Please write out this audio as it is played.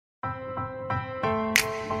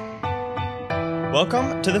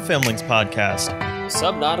Welcome to the Filmlings podcast. A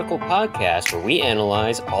subnautical podcast where we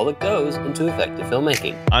analyze all that goes into effective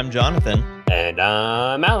filmmaking. I'm Jonathan. And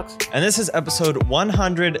I'm Alex. And this is episode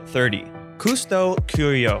 130, Cousteau,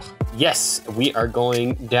 Curieux. Yes, we are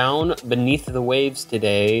going down beneath the waves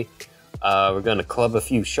today. We're going to club a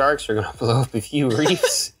few sharks. We're going to blow up a few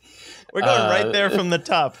reefs. We're going right there from the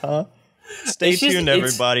top, huh? Stay tuned,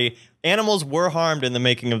 everybody. Animals were harmed in the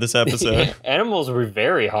making of this episode. Animals were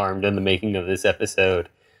very harmed in the making of this episode.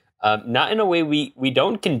 Not in a way we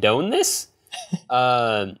don't condone this.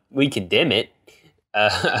 We condemn it.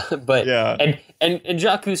 But yeah. And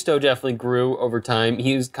Jacques Cousteau definitely grew over time.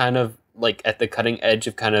 He was kind of like at the cutting edge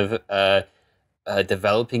of kind of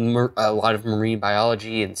developing a lot of marine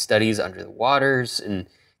biology and studies under the waters, and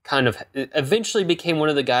kind of eventually became one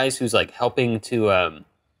of the guys who's like helping to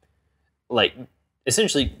like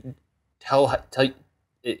essentially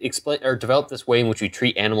explain or develop this way in which we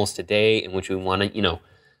treat animals today, in which we want to,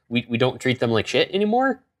 we don't treat them like shit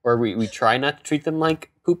anymore, or we try not to treat them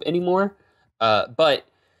like poop anymore. But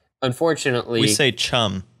unfortunately, we say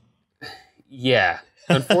chum. Yeah,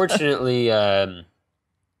 unfortunately,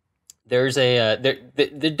 there's they're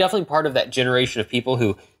definitely part of that generation of people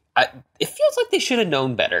who it feels like they should have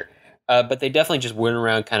known better. But they definitely just went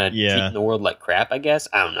around kind of treating the world like crap, I guess.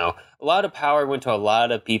 I don't know. A lot of power went to a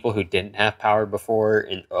lot of people who didn't have power before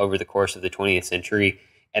over the course of the 20th century.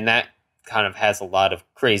 And that kind of has a lot of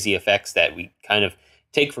crazy effects that we kind of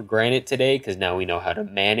take for granted today, because now we know how to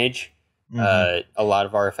manage a lot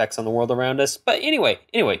of our effects on the world around us. But anyway.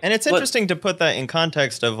 And it's interesting to put that in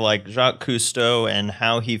context of like Jacques Cousteau and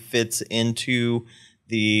how he fits into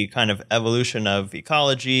the kind of evolution of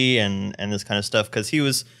ecology and this kind of stuff, because he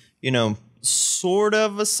was, sort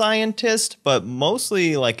of a scientist, but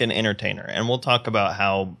mostly like an entertainer. And we'll talk about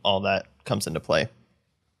how all that comes into play.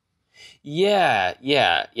 Yeah.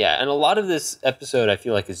 And a lot of this episode, I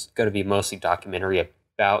feel like, is going to be mostly documentary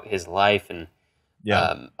about his life and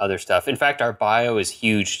other stuff. In fact, our bio is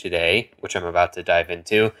huge today, which I'm about to dive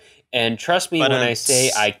into. And trust me when I say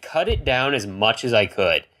I cut it down as much as I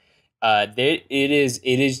could.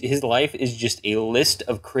 His life is just a list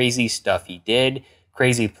of crazy stuff he did,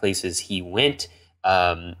 crazy places he went,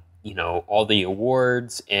 all the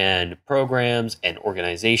awards and programs and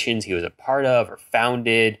organizations he was a part of or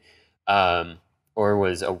founded, or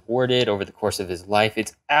was awarded over the course of his life.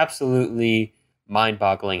 It's absolutely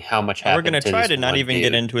mind-boggling how much happened. We're going to try to not even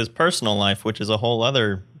get into his personal life, which is a whole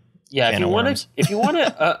other if you want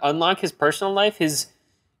to unlock his personal life,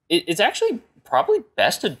 it's actually probably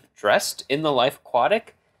best addressed in The Life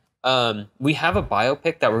Aquatic. We have a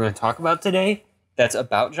biopic that we're going to talk about today that's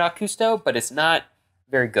about Jacques Cousteau, but it's not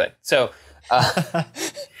very good. So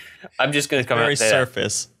I'm just going to come out and say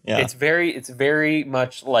surface. Yeah. It's very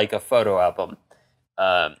much like a photo album.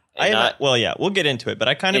 We'll get into it, but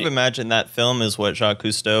I kind of imagine that film is what Jacques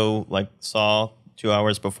Cousteau saw 2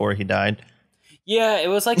 hours before he died. Yeah, it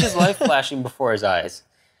was like his life flashing before his eyes.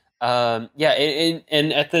 And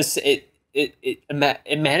at this, it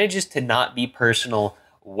manages to not be personal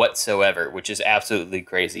whatsoever, which is absolutely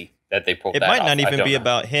crazy that they pulled that off. It might not even be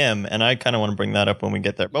about him, and I kind of want to bring that up when we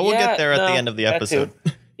get there. But we'll get there at the end of the episode.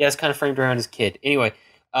 Yeah, it's kind of framed around his kid. Anyway,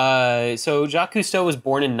 so Jacques Cousteau was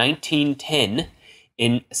born in 1910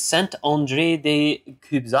 in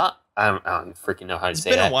Saint-André-de-Cubzac. I don't freaking know how to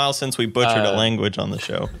say that. It's been a while since we butchered a language on the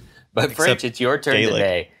show. But French, it's your turn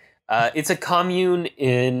today. It's a commune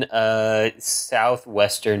in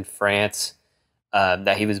southwestern France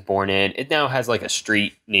that he was born in. It now has like a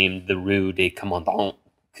street named the Rue des Commandants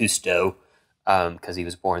Cousteau because he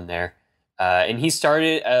was born there. And he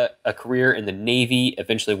started a career in the Navy,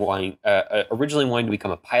 originally wanting to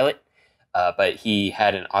become a pilot, but he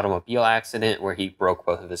had an automobile accident where he broke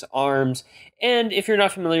both of his arms. And if you're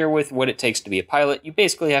not familiar with what it takes to be a pilot, you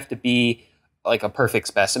basically have to be like a perfect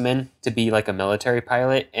specimen to be like a military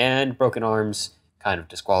pilot, and broken arms kind of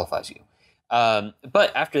disqualifies you.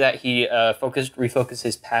 But after that, he refocused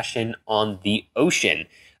his passion on the ocean.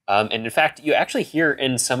 And in fact, you actually hear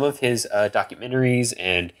in some of his documentaries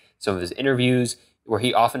and some of his interviews where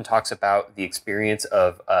he often talks about the experience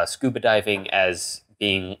of scuba diving as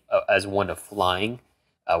being as one of flying,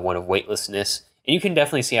 one of weightlessness. And you can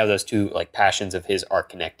definitely see how those two passions of his are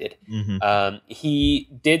connected. Mm-hmm. He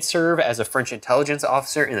did serve as a French intelligence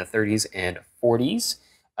officer in the 30s and 40s,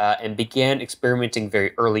 and began experimenting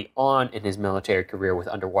very early on in his military career with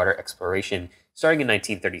underwater exploration, starting in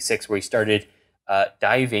 1936, where he started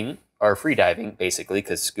diving, or free diving, basically,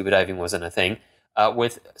 because scuba diving wasn't a thing,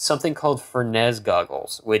 with something called Furnace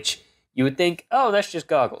goggles, which you would think, oh, that's just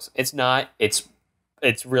goggles. It's not. It's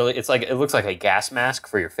really, it looks like a gas mask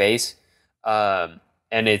for your face.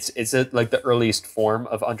 And it's like the earliest form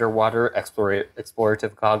of underwater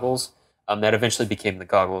explorative goggles that eventually became the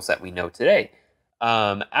goggles that we know today.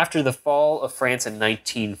 After the fall of France in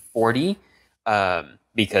 1940,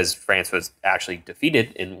 because France was actually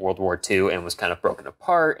defeated in World War II and was kind of broken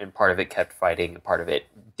apart, and part of it kept fighting and part of it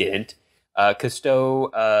didn't,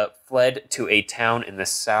 Cousteau fled to a town in the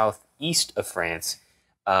southeast of France,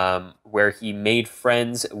 where he made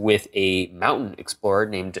friends with a mountain explorer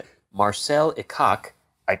named Marcel Icak.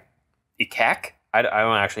 I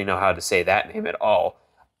don't actually know how to say that name at all.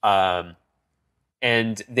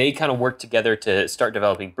 And they kind of worked together to start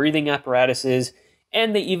developing breathing apparatuses.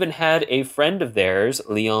 And they even had a friend of theirs,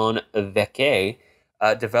 Leon Vecquet,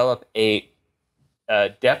 develop a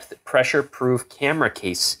depth pressure-proof camera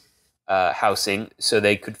case housing so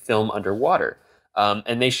they could film underwater.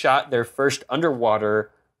 And they shot their first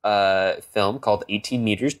underwater film called 18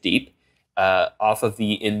 Meters Deep off of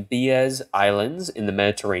the Imbiez Islands in the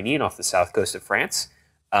Mediterranean off the south coast of France,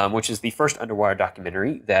 which is the first underwater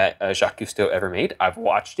documentary that Jacques Cousteau ever made. I've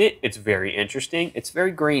watched it. It's very interesting. It's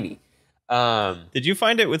very grainy. Did you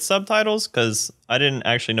find it with subtitles? Because I didn't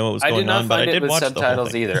actually know what was going on, but I did watch the whole thing. I did not find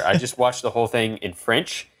it with subtitles either. I just watched the whole thing in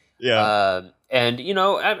French. Yeah. And, you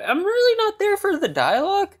know, I'm really not there for the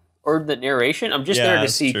dialogue or the narration. I'm just there to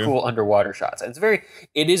see cool underwater shots. And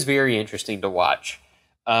it is very interesting to watch.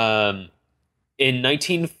 In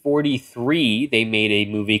 1943, they made a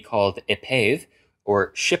movie called Épave,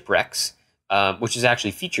 or Shipwrecks, which is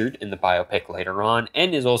actually featured in the biopic later on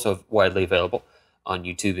and is also widely available on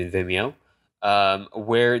YouTube and Vimeo,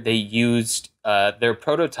 where they used their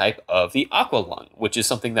prototype of the aqua lung, which is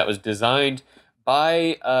something that was designed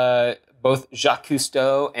by both Jacques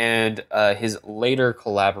Cousteau and his later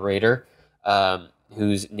collaborator,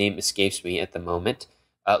 whose name escapes me at the moment,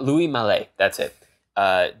 Louis Mallet. That's it.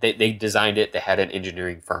 They designed it. They had an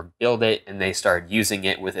engineering firm build it, and they started using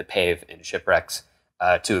it with Épave and Shipwrecks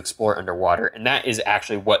to explore underwater. And that is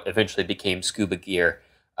actually what eventually became scuba gear.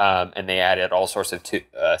 And they added all sorts of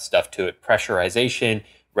stuff to it: pressurization,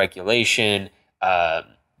 regulation,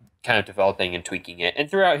 kind of developing and tweaking it. And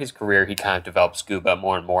throughout his career, he kind of developed scuba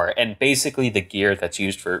more and more. And basically, the gear that's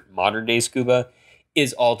used for modern day scuba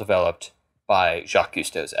is all developed by Jacques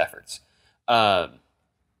Cousteau's efforts.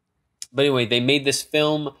 But anyway, they made this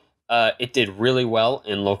film. It did really well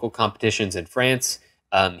in local competitions in France.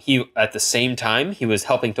 At the same time, he was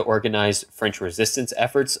helping to organize French resistance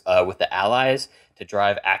efforts with the Allies to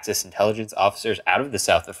drive Axis intelligence officers out of the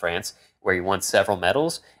south of France, where he won several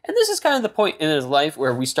medals. And this is kind of the point in his life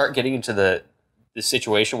where we start getting into the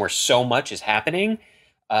situation where so much is happening,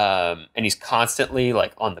 and he's constantly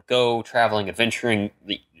like on the go, traveling, adventuring,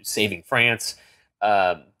 saving France.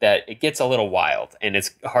 That it gets a little wild and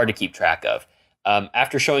it's hard to keep track of.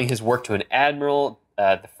 After showing his work to an admiral,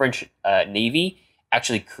 the French Navy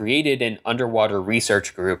actually created an underwater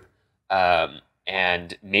research group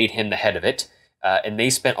and made him the head of it. And they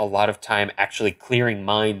spent a lot of time actually clearing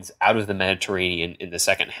mines out of the Mediterranean in the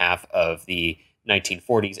second half of the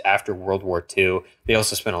 1940s after World War II. They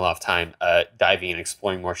also spent a lot of time diving and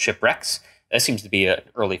exploring more shipwrecks. That seems to be an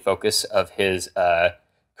early focus of his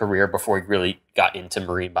career before he really got into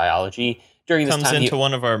marine biology. During this time, comes into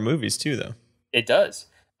one of our movies too, though. It does.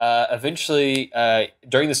 Eventually,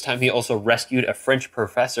 during this time, he also rescued a French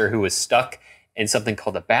professor who was stuck in something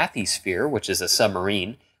called a bathysphere, which is a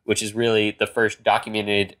submarine, which is really the first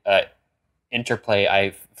documented interplay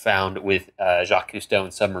I've found with Jacques Cousteau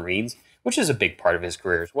and submarines, which is a big part of his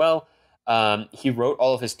career as well. He wrote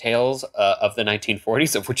all of his tales of the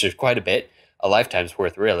 1940s, of which is quite a bit, a lifetime's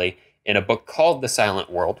worth, really, in a book called The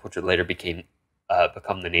Silent World, which would later become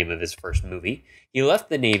the name of his first movie. He left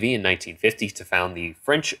the Navy in 1950 to found the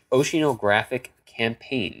French Oceanographic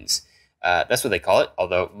Campaigns. That's what they call it,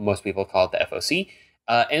 although most people call it the FOC.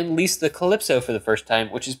 And leased the Calypso for the first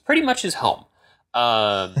time, which is pretty much his home.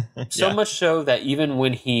 So much so that even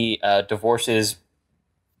when he divorces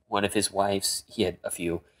one of his wives, he had a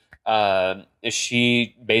few,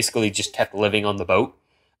 she basically just kept living on the boat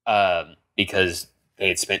because they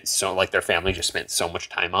had spent their family just spent so much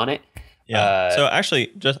time on it. Yeah. So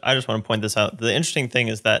actually, I just want to point this out. The interesting thing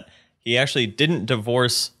is that he actually didn't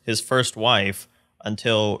divorce his first wife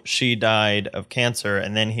until she died of cancer,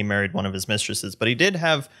 and then he married one of his mistresses. But he did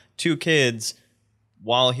have 2 kids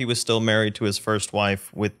while he was still married to his first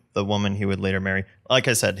wife with the woman he would later marry. Like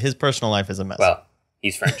I said, his personal life is a mess. Well,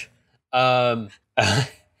 he's French.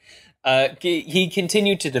 He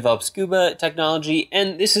continued to develop scuba technology,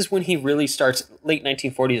 and this is when he really starts, late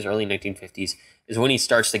 1940s, early 1950s, is when he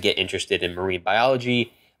starts to get interested in marine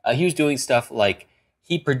biology. He was doing stuff like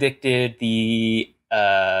he predicted the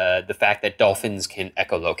fact that dolphins can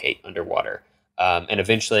echolocate underwater. And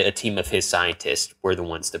eventually a team of his scientists were the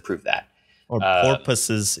ones to prove that. Or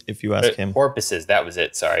porpoises, if you ask him. Porpoises, that was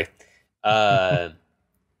it, sorry.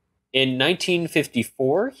 In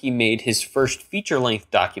 1954, he made his first feature-length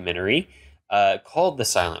documentary called The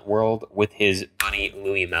Silent World with his buddy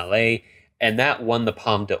Louis Malle, and that won the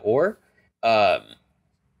Palme d'Or,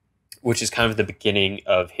 which is kind of the beginning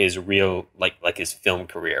of his real, like his film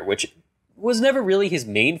career, which was never really his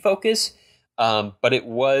main focus, but it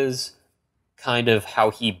was kind of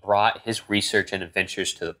how he brought his research and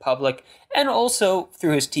adventures to the public, and also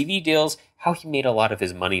through his TV deals, how he made a lot of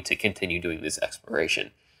his money to continue doing this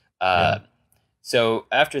exploration. So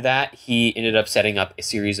after that, he ended up setting up a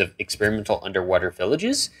series of experimental underwater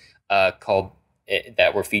villages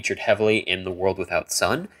that were featured heavily in The World Without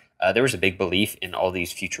Sun. There was a big belief in all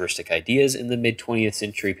these futuristic ideas in the mid-20th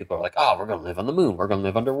century. People were like, oh, we're going to live on the moon. We're going to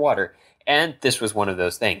live underwater. And this was one of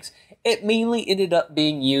those things. It mainly ended up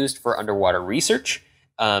being used for underwater research,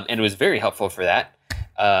 and it was very helpful for that.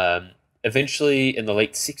 Eventually, in the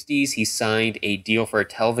late 60s, he signed a deal for a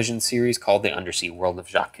television series called The Undersea World of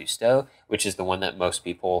Jacques Cousteau, which is the one that most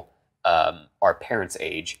people our parents'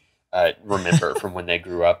 age remember from when they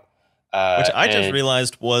grew up. Which I just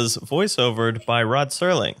realized was voiceovered by Rod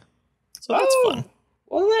Serling. So that's fun.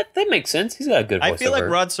 Well, that makes sense. He's got a good voiceover. I feel like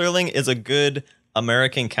Rod Serling is a good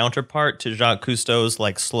American counterpart to Jacques Cousteau's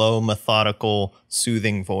like slow, methodical,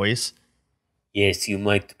 soothing voice. Yes, you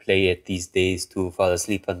might play it these days to fall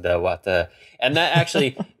asleep underwater. And that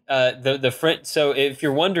actually, the French. So if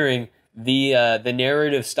you're wondering, the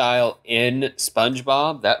narrative style in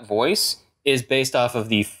SpongeBob, that voice is based off of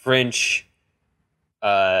the French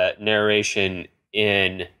narration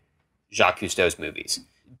in Jacques Cousteau's movies.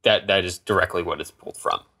 That is directly what it's pulled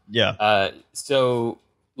from. Yeah. So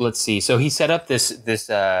let's see. So he set up this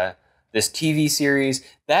TV series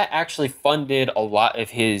that actually funded a lot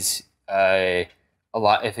of his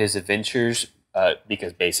adventures,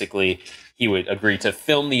 because basically he would agree to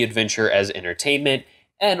film the adventure as entertainment,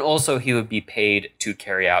 and also he would be paid to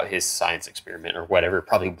carry out his science experiment or whatever.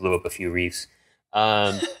 Probably blew up a few reefs.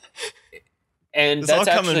 And it's that's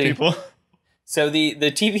all coming, actually people. So the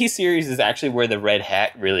TV series is actually where the red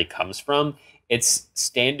hat really comes from. It's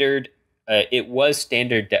standard. It was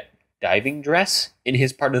standard diving dress in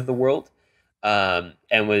his part of the world.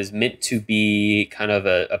 And was meant to be kind of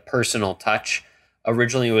a personal touch.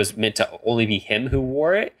 Originally, it was meant to only be him who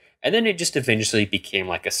wore it, and then it just eventually became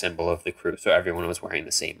like a symbol of the crew, so everyone was wearing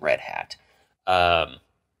the same red hat.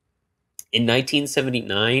 In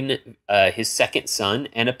 1979, his second son,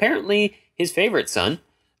 and apparently his favorite son,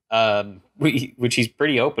 which he's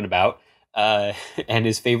pretty open about, and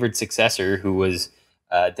his favorite successor, who was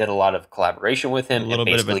did a lot of collaboration with him, a little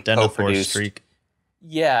bit of a Denethor streak.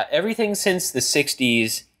 Yeah, everything since the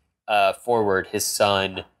 60s forward, his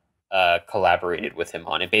son collaborated with him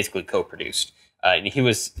on it, basically co-produced. And he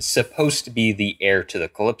was supposed to be the heir to the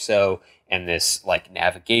Calypso and this like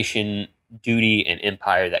navigation duty and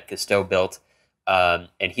empire that Cousteau built.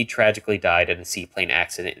 And he tragically died in a seaplane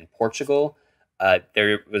accident in Portugal.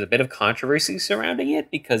 There was a bit of controversy surrounding it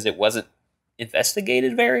because it wasn't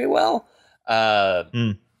investigated very well.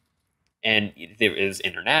 And it was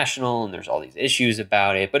international, and there's all these issues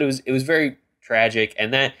about it. But it was very tragic,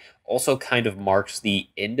 and that also kind of marks the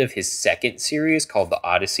end of his second series called The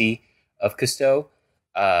Odyssey of Cousteau.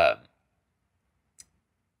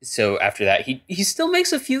 So after that, he still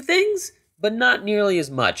makes a few things, but not nearly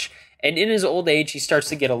as much. And in his old age, he starts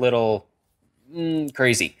to get a little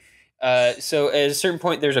crazy. So at a certain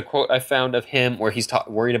point, there's a quote I found of him where he's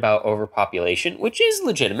worried about overpopulation, which is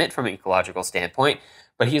legitimate from an ecological standpoint.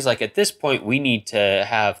 But he's like, at this point, we need to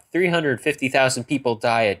have 350,000 people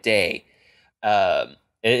die a day.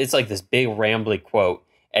 It's like this big rambly quote.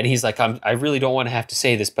 And he's like, I really don't want to have to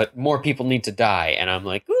say this, but more people need to die. And I'm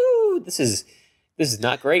like, ooh, this is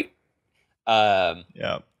not great.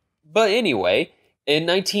 Yeah. But anyway, in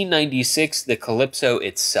 1996, the Calypso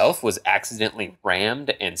itself was accidentally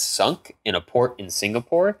rammed and sunk in a port in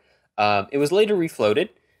Singapore. It was later refloated.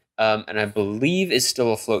 And I believe is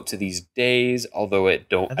still afloat to these days, although I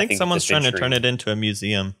think someone's trying to turn it into a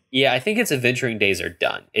museum. Yeah, I think its adventuring days are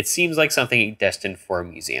done. It seems like something destined for a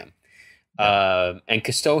museum. Yeah. And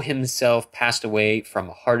Cousteau himself passed away from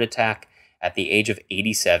a heart attack at the age of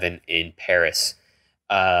 87 in Paris.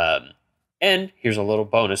 And here's a little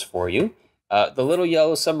bonus for you. The little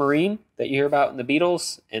yellow submarine that you hear about in the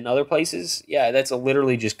Beatles and other places, yeah, that's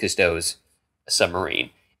literally just Cousteau's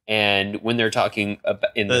submarine. And when they're talking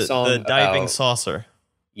about, in the song, the diving saucer,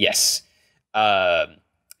 yes. And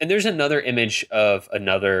there's another image of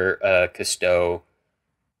another Cousteau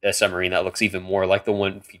submarine that looks even more like the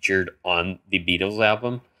one featured on the Beatles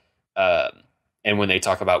album. And when they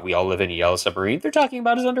talk about we all live in a yellow submarine, they're talking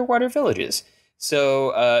about his underwater villages.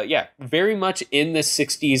 So, yeah, very much in the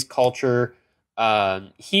 60s culture.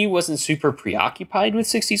 He wasn't super preoccupied with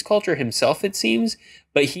 60s culture himself, it seems,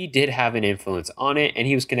 but he did have an influence on it, and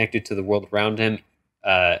he was connected to the world around him,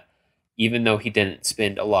 even though he didn't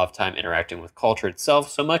spend a lot of time interacting with culture itself,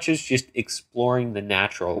 so much as just exploring the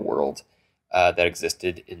natural world that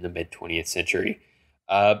existed in the mid-20th century.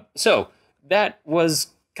 So that was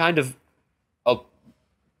kind of a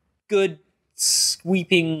good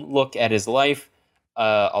sweeping look at his life,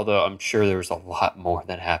 although I'm sure there was a lot more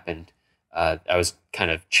that happened. I was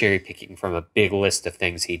kind of cherry picking from a big list of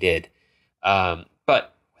things he did.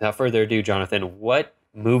 But without further ado, Jonathan, what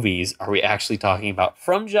movies are we actually talking about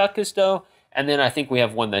from Jacques Cousteau? And then I think we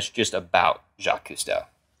have one that's just about Jacques Cousteau.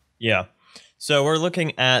 Yeah. So we're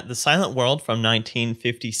looking at The Silent World from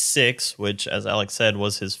 1956, which, as Alex said,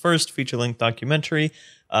 was his first feature-length documentary,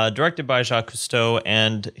 directed by Jacques Cousteau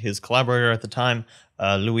and his collaborator at the time,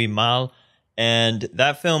 Louis Malle. And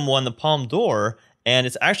that film won the Palme d'Or, and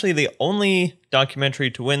it's actually the only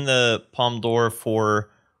documentary to win the Palme d'Or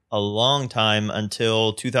for a long time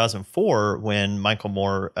until 2004, when Michael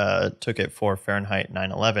Moore took it for Fahrenheit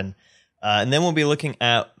 9/11. And then we'll be looking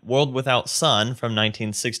at World Without Sun from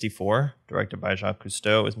 1964, directed by Jacques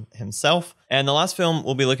Cousteau himself. And the last film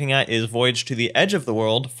we'll be looking at is Voyage to the Edge of the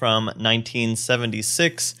World from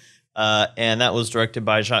 1976. And that was directed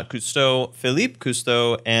by Jacques Cousteau, Philippe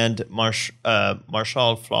Cousteau, and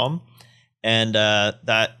Marshall Flom. And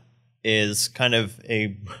that is kind of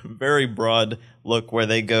a very broad look where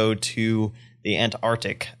they go to the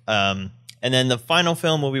Antarctic. And then the final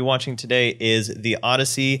film we'll be watching today is The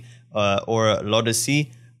Odyssey, or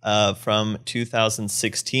L'Odyssey, from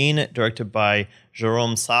 2016, directed by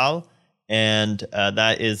Jérôme Salle. And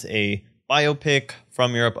that is a biopic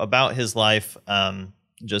from Europe about his life,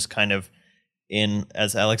 just kind of in,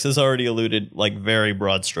 as Alex has already alluded, like very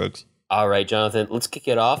broad strokes. All right, Jonathan, let's kick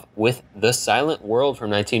it off with The Silent World from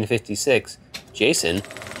 1956. Jason,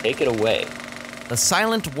 take it away. The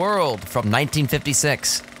Silent World from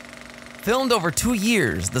 1956. Filmed over 2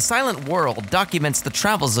 years, The Silent World documents the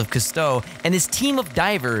travels of Cousteau and his team of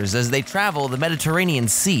divers as they travel the Mediterranean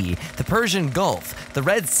Sea, the Persian Gulf, the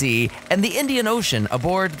Red Sea, and the Indian Ocean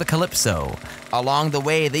aboard the Calypso. Along the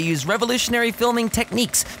way, they use revolutionary filming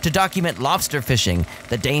techniques to document lobster fishing,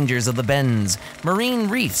 the dangers of the bends, marine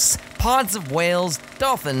reefs, pods of whales,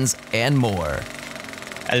 dolphins, and more.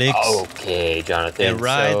 Alex, okay, Jonathan. A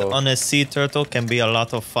ride on a sea turtle can be a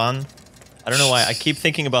lot of fun. I don't know why. I keep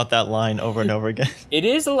thinking about that line over and over again. It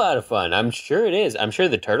is a lot of fun. I'm sure it is. I'm sure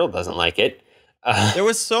the turtle doesn't like it. There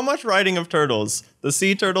was so much riding of turtles. The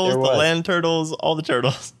sea turtles, the land turtles, all the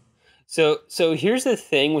turtles. So here's the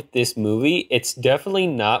thing with this movie. It's definitely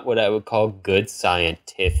not what I would call good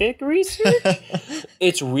scientific research.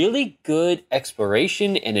 It's really good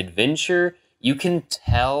exploration and adventure. You can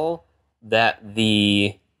tell that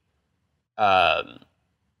the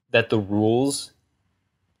rules...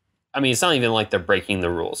 I mean, it's not even like they're breaking the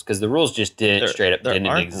rules, because the rules just didn't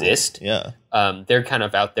exist. Rules. Yeah. They're kind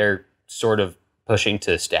of out there sort of pushing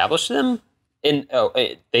to establish them. And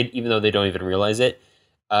even though they don't even realize it.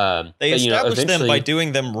 They established them by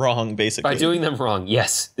doing them wrong, basically. By doing them wrong,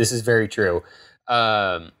 yes. This is very true.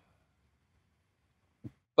 But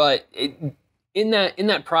in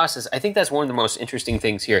that process, I think that's one of the most interesting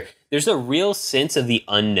things here. There's a real sense of the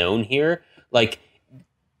unknown here. Like,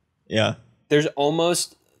 yeah, there's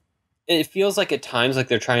almost... It feels like at times like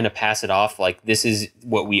they're trying to pass it off like this is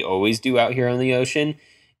what we always do out here on the ocean.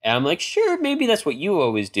 And I'm like, sure, maybe that's what you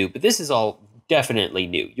always do, but this is all definitely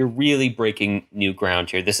new. You're really breaking new ground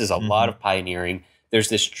here. This is a lot of pioneering. There's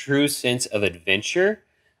this true sense of adventure,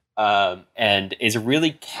 and is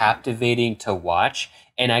really captivating to watch.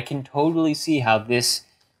 And I can totally see how this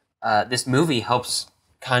movie helps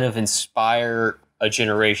kind of inspire a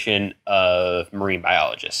generation of marine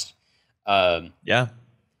biologists. Yeah.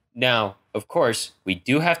 Now, of course, we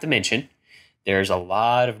do have to mention there's a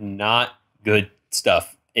lot of not good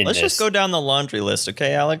stuff in this. Let's just go down the laundry list,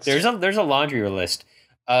 okay, Alex? There's a laundry list.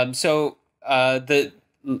 We'll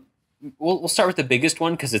start with the biggest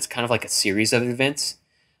one because it's kind of like a series of events.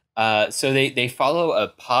 So they follow a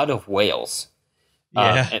pod of whales.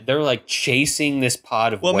 Yeah, and they're like chasing this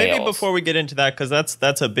pod of whales. Well, maybe before we get into that, because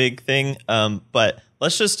that's a big thing. But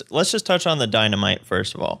let's just touch on the dynamite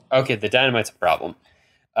first of all. Okay, the dynamite's a problem.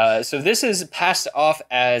 So this is passed off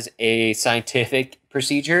as a scientific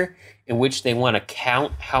procedure in which they want to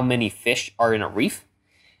count how many fish are in a reef.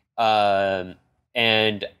 And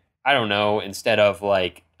I don't know, instead of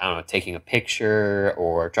taking a picture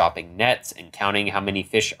or dropping nets and counting how many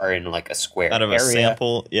fish are in like a square out of area. A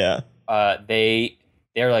sample, yeah.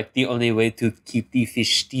 they're like, the only way to keep the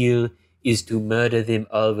fish still is to murder them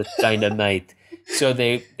all with dynamite. So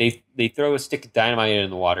they throw a stick of dynamite in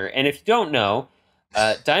the water. And if you don't know,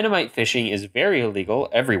 dynamite fishing is very illegal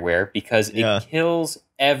everywhere because it kills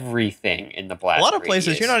everything in the blast. A lot of places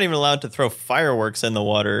radius. you're not even allowed to throw fireworks in the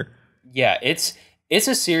water. Yeah, it's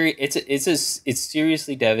seriously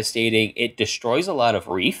devastating. It destroys a lot of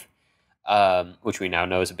reef, which we now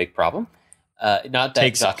know is a big problem. Not that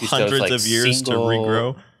takes Jacques Cousteau's hundreds of years to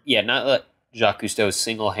regrow. Yeah, not that Jacques Cousteau is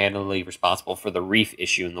single-handedly responsible for the reef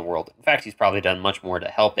issue in the world. In fact, he's probably done much more to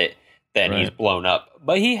help it than he's blown up.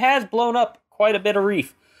 But he has blown up quite a bit of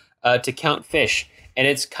reef to count fish. And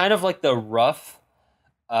it's kind of like the rough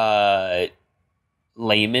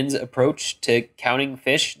layman's approach to counting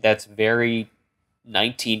fish that's very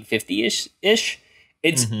 1950-ish.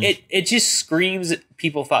 It just screams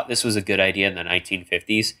people thought this was a good idea in the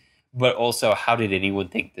 1950s, but also how did anyone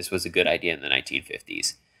think this was a good idea in the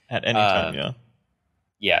 1950s? At any time, yeah.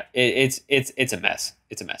 Yeah, it's a mess.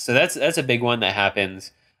 It's a mess. So that's a big one that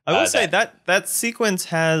happens. I will say that sequence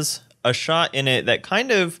has a shot in it that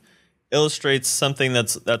kind of illustrates something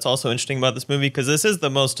that's also interesting about this movie, because this is the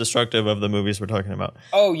most destructive of the movies we're talking about.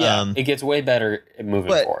 Oh yeah, it gets way better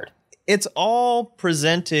moving forward. It's all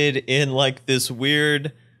presented in like this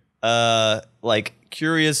weird, like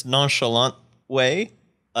curious, nonchalant way,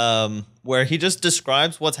 where he just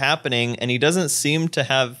describes what's happening, and he doesn't seem to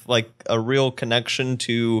have like a real connection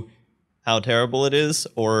to how terrible it is,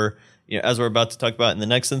 or as we're about to talk about in the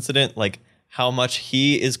next incident, like how much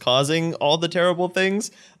he is causing all the terrible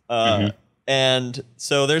things. And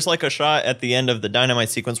so there's like a shot at the end of the dynamite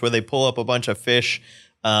sequence where they pull up a bunch of fish.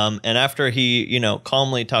 And after he,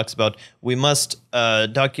 calmly talks about, we must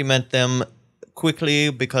document them quickly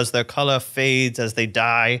because their color fades as they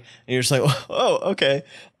die. And you're just like, oh, okay.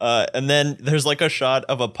 And then there's like a shot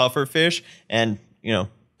of a puffer fish, and,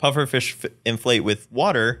 puffer fish inflate with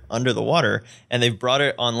water under the water, and they've brought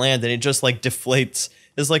it on land, and it just like deflates.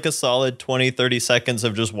 It's like a solid 20, 30 seconds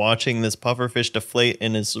of just watching this pufferfish deflate,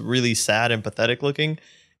 and it's really sad and pathetic looking.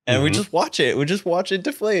 And we just watch it. We just watch it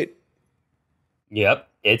deflate. Yep.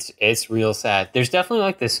 It's real sad. There's definitely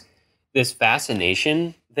like this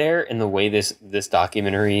fascination there in the way this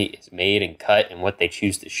documentary is made and cut and what they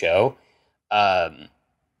choose to show.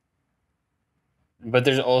 But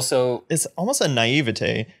there's also, it's almost a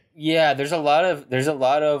naivete. Yeah, there's a lot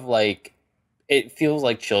of like, it feels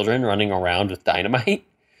like children running around with dynamite.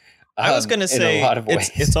 I was gonna say in a lot of ways.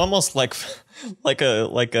 It's almost like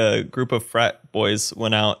a group of frat boys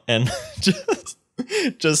went out and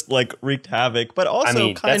just like wreaked havoc, but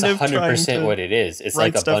also kind that's of 100% what it is. It's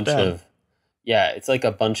like a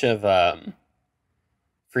bunch of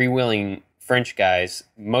freewheeling French guys,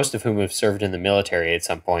 most of whom have served in the military at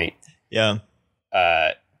some point. Yeah,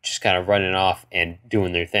 just kind of running off and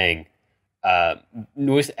doing their thing.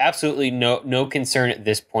 With absolutely no concern at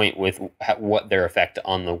this point with what their effect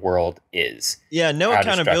on the world is. Yeah, no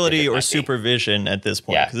accountability or supervision at this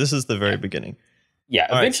point, because this is the very beginning. Yeah,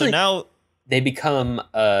 eventually now they become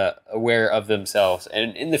aware of themselves,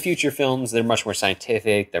 and in the future films, they're much more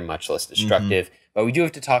scientific, they're much less destructive. But we do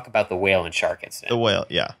have to talk about the whale and shark incident. The whale,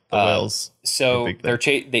 yeah, the whales. So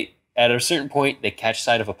they at a certain point they catch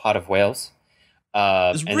sight of a pod of whales.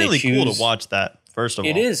 It's really cool to watch that. First of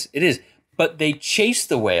all, it is. But they chase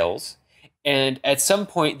the whales, and at some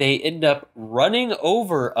point they end up running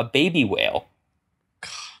over a baby whale,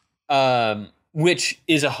 which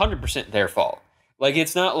is 100% their fault. Like,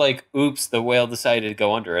 it's not like, oops, the whale decided to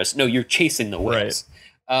go under us. No, you're chasing the whales.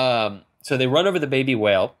 Right. So they run over the baby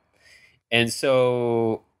whale, and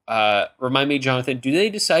so remind me, Jonathan, do they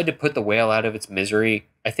decide to put the whale out of its misery?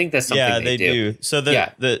 I think that's something they do. So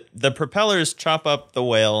the propellers chop up the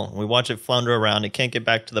whale. We watch it flounder around. It can't get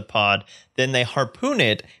back to the pod. Then they harpoon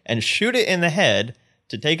it and shoot it in the head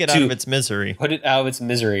to take it out of its misery. Put it out of its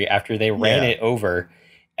misery after they ran it over.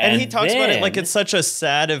 And he talks about it like it's such a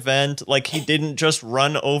sad event. Like he didn't just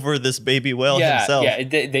run over this baby whale himself. Yeah,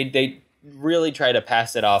 they really try to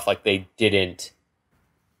pass it off like they didn't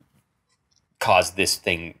cause this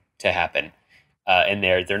thing to happen. And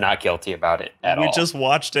they're not guilty about it at all. We just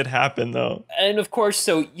watched it happen, though. And of course,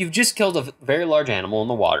 so you've just killed a very large animal in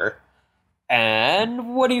the water.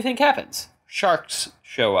 And what do you think happens? Sharks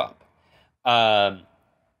show up. And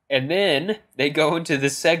then they go into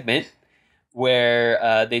this segment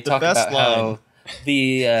where they talk about how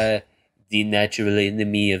the natural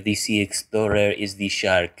enemy of the sea explorer is the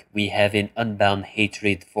shark. We have an unbound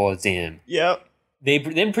hatred for them. Yep. They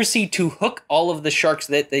then proceed to hook all of the sharks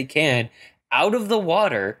that they can out of the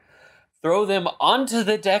water, throw them onto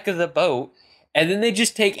the deck of the boat, and then they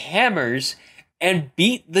just take hammers and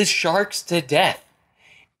beat the sharks to death.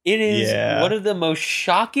 It is one of the most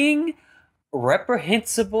shocking,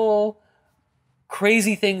 reprehensible,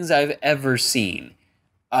 crazy things I've ever seen.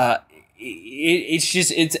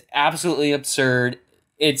 It's absolutely absurd.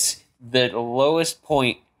 It's the lowest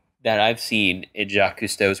point that I've seen in Jacques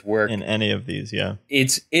Cousteau's work. In any of these, yeah.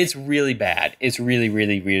 It's really bad. It's really,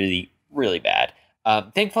 really, really, really bad.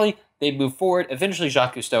 Thankfully, they move forward. Eventually,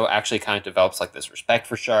 Jacques Cousteau actually kind of develops like this respect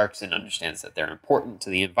for sharks and understands that they're important to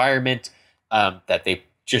the environment, that they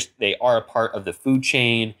are a part of the food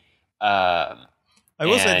chain. I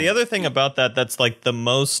will say the other thing about that's like the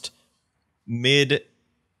most mid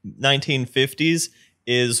 1950s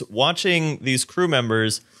is watching these crew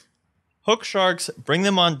members hook sharks, bring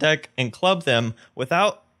them on deck, and club them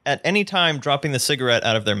without at any time dropping the cigarette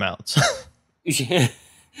out of their mouths. Yeah,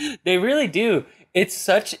 they really do. It's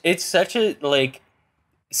such a like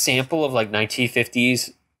sample of like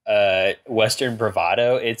 1950s Western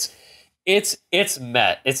bravado. It's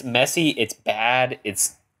messy. It's bad.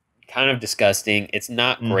 It's kind of disgusting. It's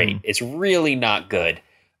not great. It's really not good.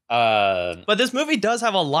 But this movie does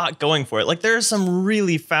have a lot going for it. Like, there's some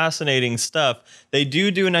really fascinating stuff. They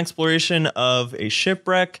do an exploration of a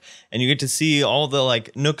shipwreck, and you get to see all the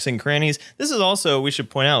like nooks and crannies. This is also, we should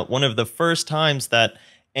point out, one of the first times that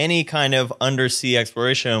any kind of undersea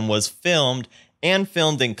exploration was filmed in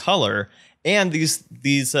color. And these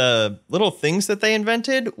little things that they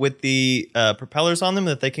invented with the propellers on them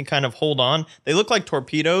that they can kind of hold on. They look like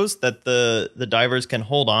torpedoes that the divers can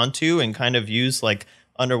hold on to and kind of use like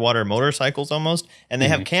underwater motorcycles almost. And they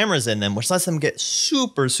have cameras in them, which lets them get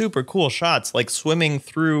super, super cool shots, like swimming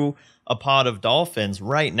through a pod of dolphins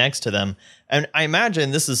right next to them. And I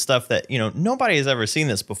imagine this is stuff that, nobody has ever seen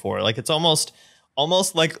this before. Like, it's almost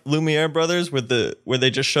like Lumiere Brothers where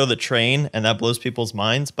they just show the train and that blows people's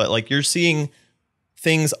minds. But like, you're seeing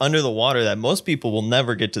things under the water that most people will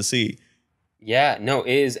never get to see. Yeah, no,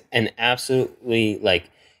 it is an absolutely,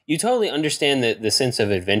 like, you totally understand the sense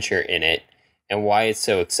of adventure in it and why it's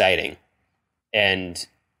so exciting and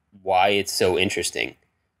why it's so interesting.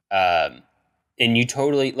 And you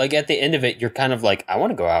totally, like, at the end of it, you're kind of like, I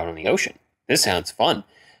want to go out on the ocean. This sounds fun.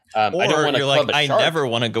 I don't want to club a shark. I never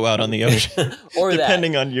want to go out on the ocean. Or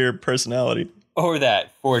depending on your personality. Or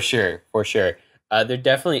that, for sure. There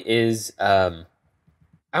definitely is, I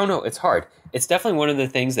don't know, it's hard. It's definitely one of the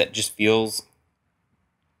things that just feels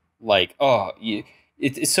like,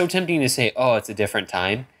 it's so tempting to say, it's a different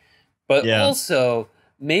time. But also,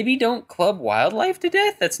 maybe don't club wildlife to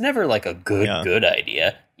death. That's never like a good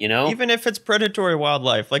idea, Even if it's predatory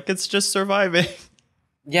wildlife, like, it's just surviving.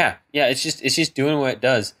 Yeah, it's just doing what it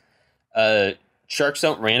does. Sharks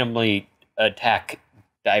don't randomly attack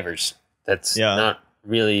divers. That's not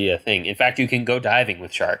really a thing. In fact, you can go diving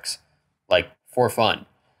with sharks, like, for fun.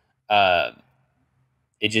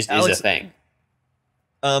 It just is a thing.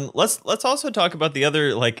 Let's also talk about the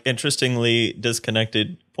other, like, interestingly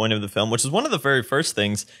disconnected point of the film, which is one of the very first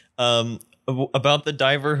things about the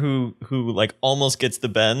diver who like almost gets the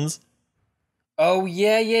bends. Oh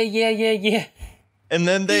yeah. And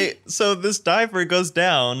then this diver goes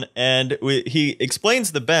down and he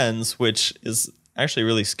explains the bends, which is actually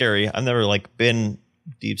really scary. I've never like been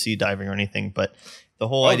deep sea diving or anything, but the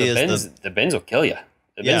whole idea is the bends will kill you.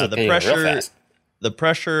 The pressure, real fast. The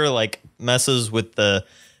pressure like messes with the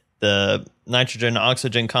nitrogen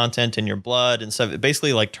oxygen content in your blood and stuff. It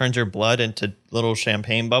basically like turns your blood into little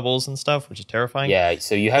champagne bubbles and stuff, which is terrifying. Yeah,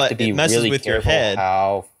 so you have to be really careful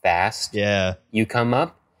how fast you come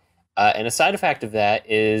up. And a side effect of that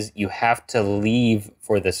is you have to leave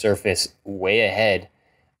for the surface way ahead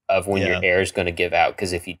of when your air is going to give out.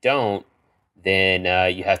 Because if you don't, then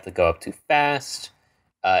you have to go up too fast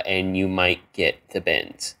and you might get the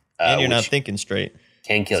bends. And you're not thinking straight.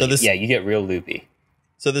 Can kill you. You get real loopy.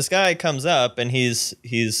 So this guy comes up and he's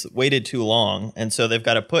waited too long. And so they've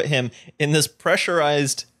got to put him in this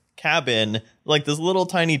pressurized cabin, like this little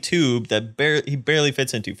tiny tube that he barely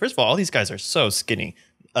fits into. First of all these guys are so skinny.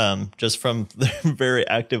 Just from their very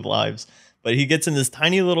active lives. But he gets in this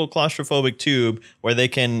tiny little claustrophobic tube where they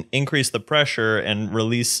can increase the pressure and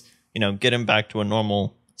release, get him back to a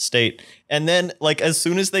normal state. And then, like, as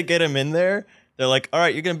soon as they get him in there, they're like, all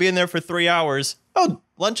right, you're going to be in there for 3 hours. Oh,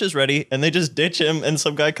 lunch is ready. And they just ditch him. And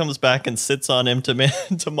some guy comes back and sits on him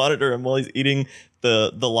to monitor him while he's eating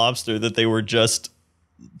the lobster that they were just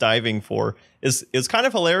diving for. Is kind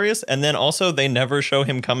of hilarious. And then also they never show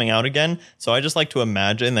him coming out again. So I just like to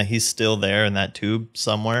imagine that he's still there in that tube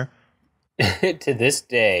somewhere. To this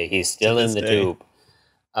day, he's still in the tube.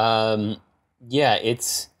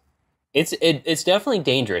 It's definitely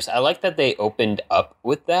dangerous. I like that they opened up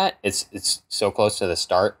with that. It's so close to the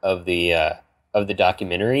start of the of the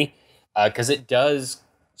documentary, because it does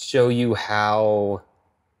show you how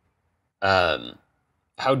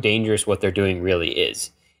dangerous what they're doing really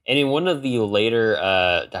is. And in one of the later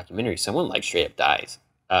documentaries, someone like straight up dies.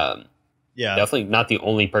 Definitely not the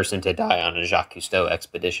only person to die on a Jacques Cousteau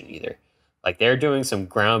expedition either. Like, they're doing some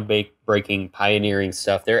groundbreaking, pioneering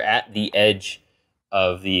stuff. They're at the edge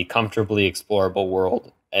of the comfortably explorable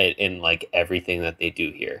world in like everything that they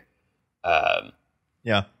do here.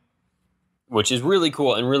 Which is really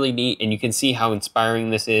cool and really neat. And you can see how inspiring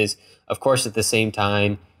this is. Of course, at the same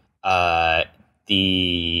time, some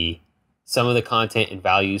of the content and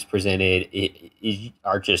values presented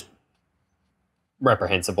are just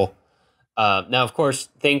reprehensible. Now, of course,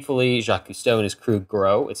 thankfully, Jacques Cousteau and his crew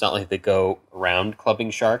grow. It's not like they go around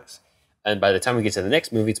clubbing sharks. And by the time we get to the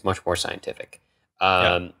next movie, it's much more scientific.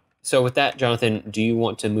 So with that, Jonathan, do you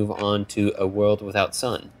want to move on to A World Without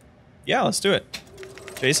Sun? Yeah, let's do it.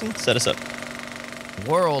 Jason, set us up.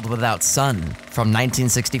 World Without Sun from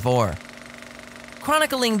 1964.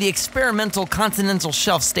 Chronicling the experimental Continental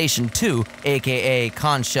Shelf Station 2, aka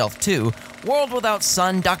Con Shelf 2, World Without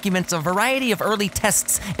Sun documents a variety of early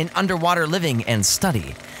tests in underwater living and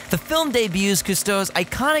study. The film debuts Cousteau's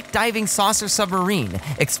iconic diving saucer submarine,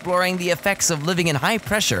 exploring the effects of living in high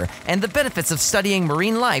pressure and the benefits of studying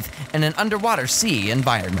marine life in an underwater sea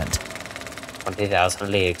environment.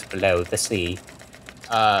 20,000 leagues below the sea.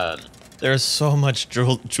 There's so much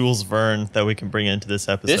Jules Verne that we can bring into this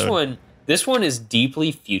episode. This one is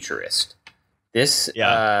deeply futurist. This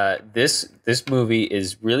movie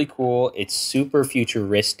is really cool. It's super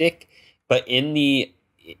futuristic, but in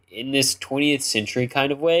this 20th century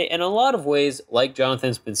kind of way, and a lot of ways, like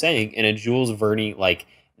Jonathan's been saying, in a Jules Verne like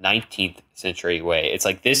 19th century way. It's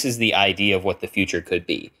like, this is the idea of what the future could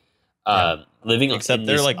be. Living except in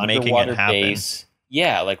they're this like making it happen. Base.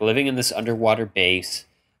 Yeah, like living in this underwater base,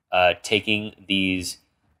 taking these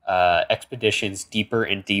expeditions deeper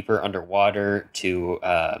and deeper underwater to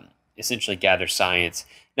essentially gather science.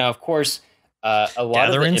 Now, of course, a lot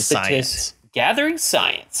of the impetus... Gathering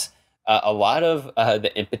science. A lot of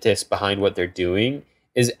the impetus behind what they're doing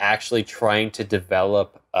is actually trying to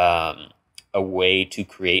develop a way to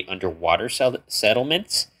create underwater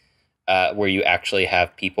settlements where you actually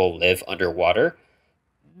have people live underwater.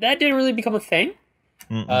 That didn't really become a thing.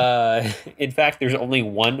 In fact, there's only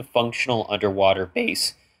one functional underwater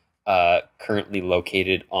base currently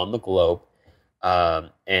located on the globe.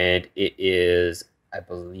 And it is, I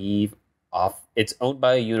believe, it's owned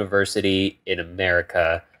by a university in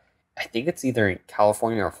America. I think it's either in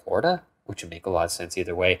California or Florida, which would make a lot of sense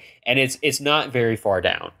either way. And it's not very far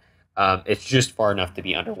down. It's just far enough to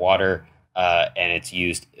be underwater, and it's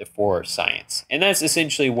used for science. And that's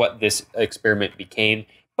essentially what this experiment became.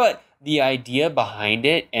 But the idea behind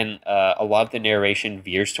it, and a lot of the narration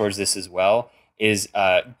veers towards this as well, is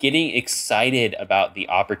getting excited about the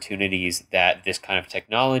opportunities that this kind of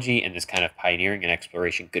technology and this kind of pioneering and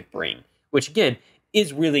exploration could bring, which, again,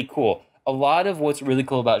 is really cool. A lot of what's really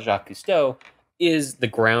cool about Jacques Cousteau is the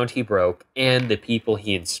ground he broke and the people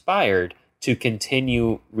he inspired to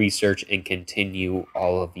continue research and continue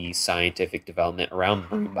all of the scientific development around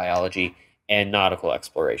marine biology and nautical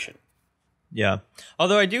exploration. Yeah.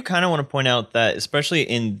 Although I do kind of want to point out that, especially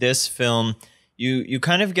in this film, you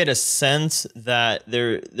kind of get a sense that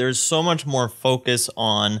there's so much more focus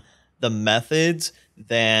on the methods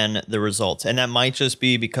than the results. And that might just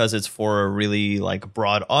be because it's for a really like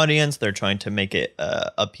broad audience. They're trying to make it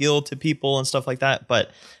appeal to people and stuff like that. But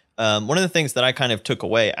one of the things that I kind of took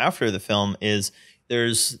away after the film is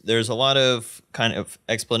there's a lot of kind of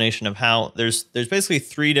explanation of how there's basically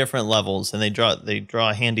 3 different levels, and they draw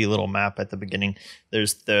a handy little map at the beginning.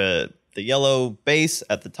 There's the yellow base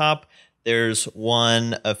at the top. There's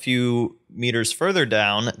one a few meters further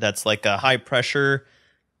down that's like a high pressure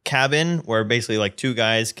cabin where basically like 2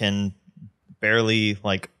 guys can barely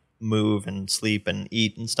like move and sleep and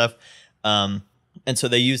eat and stuff. And so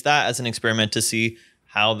they use that as an experiment to see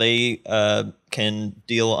how they can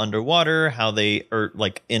deal underwater, how they are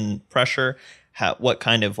like in pressure, what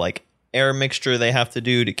kind of like air mixture they have to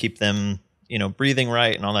do to keep them, breathing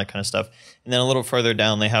right and all that kind of stuff. And then a little further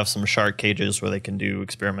down, they have some shark cages where they can do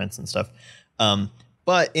experiments and stuff.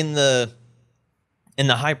 But in the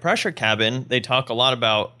high pressure cabin, they talk a lot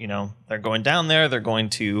about, they're going down there, they're going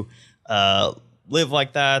to live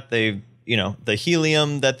like that. They, the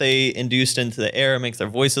helium that they induced into the air makes their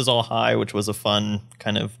voices all high, which was a fun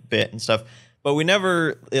kind of bit and stuff. But we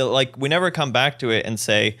never come back to it and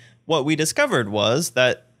say what we discovered was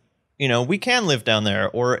that, we can live down there,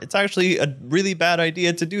 or it's actually a really bad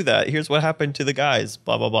idea to do that. Here's what happened to the guys,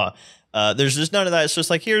 blah, blah, blah. There's just none of that. It's just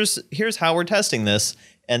like, here's how we're testing this.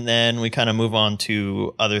 and then we kind of move on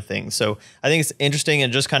to other things. So I think it's interesting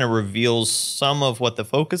and just kind of reveals some of what the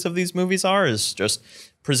focus of these movies are, is just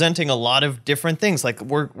presenting a lot of different things. Like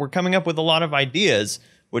we're coming up with a lot of ideas,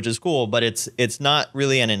 which is cool, but it's not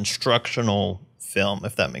really an instructional film,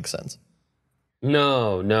 if that makes sense.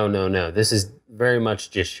 No. This is very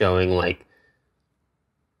much just showing like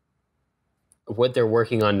what they're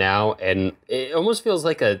working on now, and it almost feels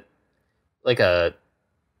like a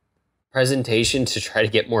presentation to try to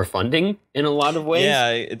get more funding in a lot of ways.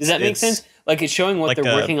 Yeah, does that make sense? Like it's showing what like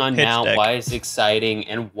they're working on now, deck. why it's exciting,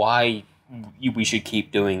 and why we should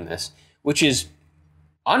keep doing this, which is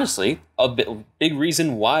honestly a big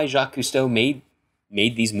reason why Jacques Cousteau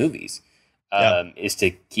made these movies. Is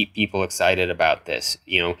to keep people excited about this.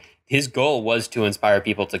 You know, his goal was to inspire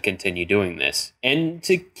people to continue doing this and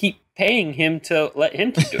to keep paying him to let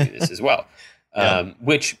him keep doing this as well.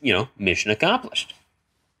 Which, you know, mission accomplished.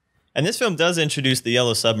 And this film does introduce the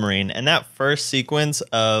Yellow Submarine, and that first sequence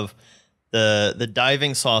of the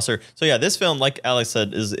diving saucer. So yeah, this film, like Alex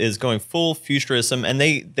said, is going full futurism, and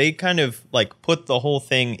they kind of like put the whole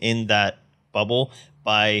thing in that bubble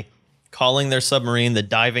by calling their submarine the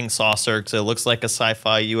diving saucer, because it looks like a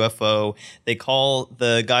sci-fi UFO. They call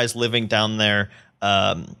the guys living down there,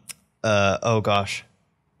 oh gosh,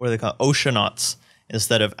 what are they called? Oceanauts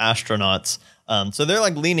instead of astronauts. So they're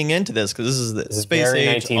like leaning into this because this is the space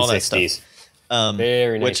age, all that stuff.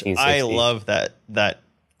 Very which 1960s. I love that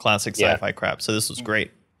classic sci-fi crap. So this was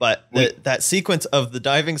great. But that sequence of the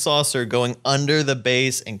diving saucer going under the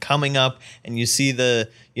base and coming up, and you see that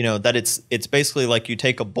it's basically like you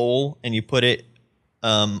take a bowl and you put it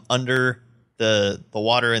under the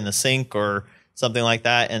water in the sink or something like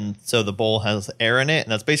that, and so the bowl has air in it,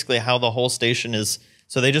 and that's basically how the whole station is.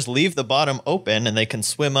 So they just leave the bottom open, and they can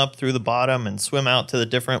swim up through the bottom and swim out to the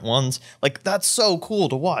different ones. Like, that's so cool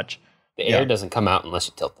to watch. The air doesn't come out unless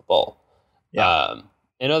you tilt the bowl. Yeah.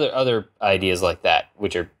 And other ideas like that,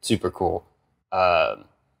 which are super cool. Sometimes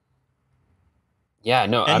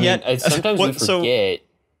we forget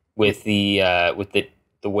with the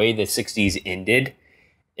way the 60s ended,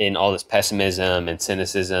 in all this pessimism and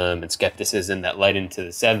cynicism and skepticism that led into the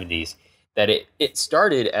 70s, that it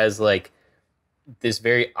started as like this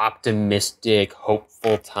very optimistic,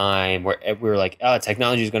 hopeful time where we were like, oh,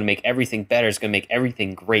 technology is going to make everything better. It's going to make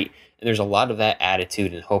everything great. And there's a lot of that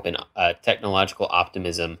attitude and hope and technological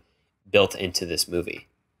optimism built into this movie.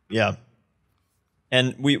 Yeah.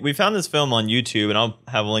 And we found this film on YouTube, and I'll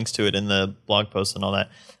have links to it in the blog post and all that.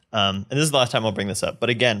 And this is the last time I'll bring this up. But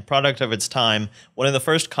again, product of its time. One of the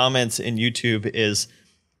first comments in YouTube is,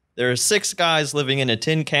 there are 6 guys living in a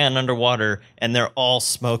tin can underwater, and they're all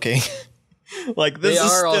smoking. Like, this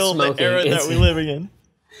is still the era that we're living in.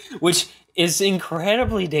 Which is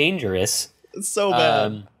incredibly dangerous. It's so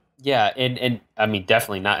bad. And I mean,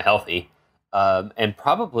 definitely not healthy. And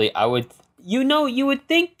probably you would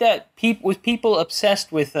think that people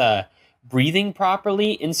obsessed with breathing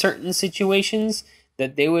properly in certain situations,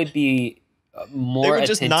 that they would be more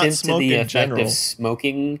attentive to the effect of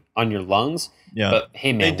smoking on your lungs. Yeah. But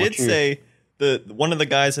hey, man, they did say one of the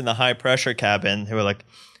guys in the high pressure cabin, they were like,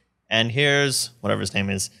 and here's whatever his name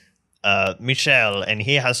is, Michel, and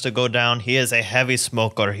he has to go down. He is a heavy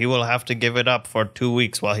smoker. He will have to give it up for 2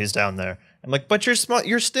 weeks while he's down there. I'm like, but you're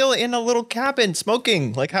still in a little cabin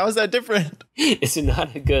smoking. Like, how is that different? It's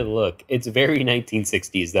not a good look. It's very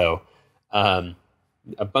 1960s, though.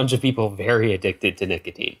 A bunch of people very addicted to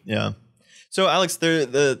nicotine. Yeah. So, Alex,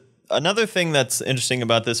 another thing that's interesting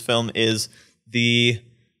about this film is they're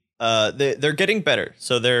getting better.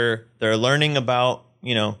 So they're learning about,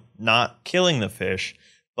 not killing the fish.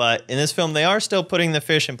 But in this film, they are still putting the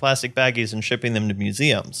fish in plastic baggies and shipping them to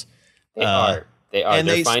museums. They are. And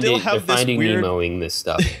they're finding Nemoing this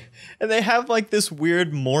stuff. And they have like this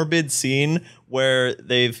weird morbid scene where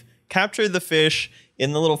they've captured the fish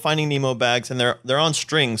in the little Finding Nemo bags, and they're on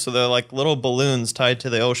strings, so they're like little balloons tied to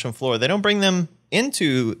the ocean floor. They don't bring them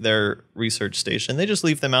into their research station. They just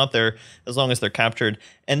leave them out there as long as they're captured.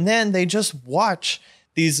 And then they just watch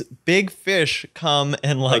these big fish come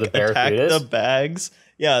and like attack the bags.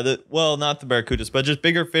 Yeah, not the barracudas, but just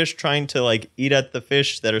bigger fish trying to like eat at the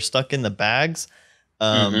fish that are stuck in the bags.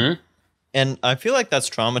 And I feel like that's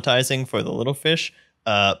traumatizing for the little fish.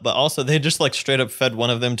 But also they just like straight up fed one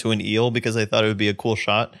of them to an eel because they thought it would be a cool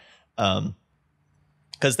shot.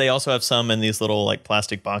 Because they also have some in these little like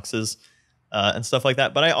plastic boxes and stuff like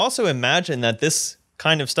that. But I also imagine that this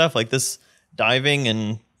kind of stuff, like this diving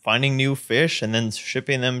and finding new fish and then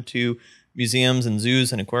shipping them to museums and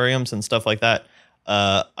zoos and aquariums and stuff like that.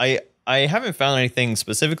 I haven't found anything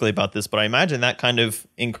specifically about this, but I imagine that kind of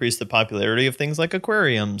increased the popularity of things like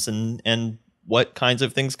aquariums and what kinds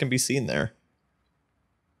of things can be seen there.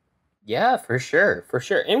 Yeah, for sure.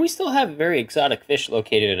 And we still have very exotic fish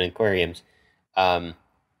located in aquariums.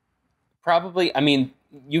 Probably, I mean,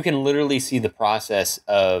 you can literally see the process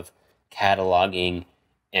of cataloging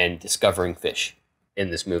and discovering fish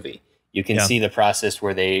in this movie. You can see the process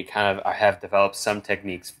where they kind of have developed some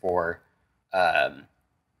techniques for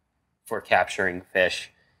capturing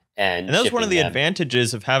fish. And that was one of the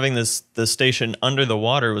advantages of having the station under the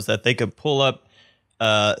water, was that they could pull up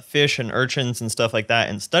fish and urchins and stuff like that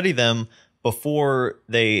and study them before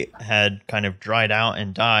they had kind of dried out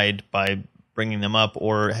and died by bringing them up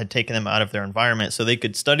or had taken them out of their environment. So they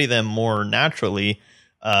could study them more naturally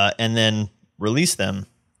and then release them.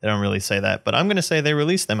 They don't really say that, but I'm going to say they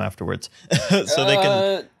release them afterwards. So they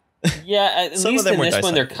can... Yeah, at least in this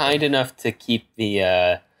one, they're kind enough to keep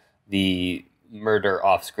the murder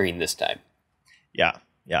off screen this time. Yeah.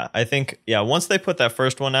 I think, once they put that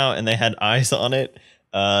first one out and they had eyes on it,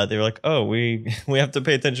 they were like, oh, we have to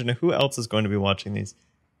pay attention to who else is going to be watching these.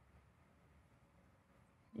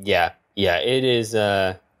 Yeah, it is.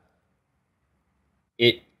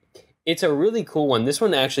 It's a really cool one. This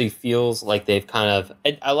one actually feels like they've kind of...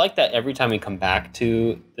 I like that every time we come back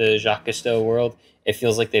to the Jacques Cousteau world, it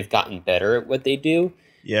feels like they've gotten better at what they do.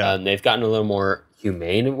 Yeah. They've gotten a little more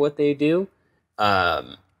humane at what they do.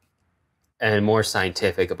 And more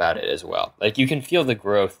scientific about it as well. Like, you can feel the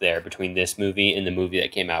growth there between this movie and the movie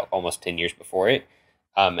that came out almost 10 years before it.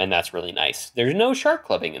 And that's really nice. There's no shark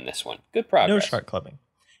clubbing in this one. Good progress. No shark clubbing.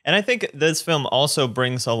 And I think this film also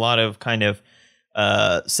brings a lot of kind of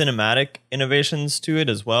cinematic innovations to it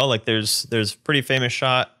as well. Like, there's pretty famous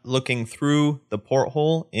shot looking through the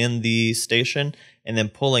porthole in the station and then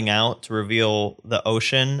pulling out to reveal the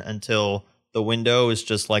ocean until the window is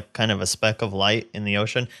just like kind of a speck of light in the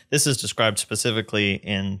ocean. This is described specifically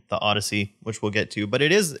in the Odyssey, which we'll get to. But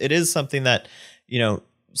it is something that, you know,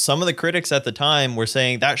 some of the critics at the time were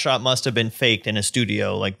saying that shot must have been faked in a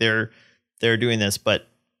studio. Like, they're doing this, but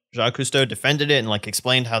Jacques Cousteau defended it and like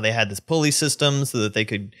explained how they had this pulley system so that they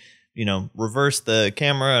could, you know, reverse the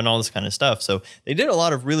camera and all this kind of stuff. So they did a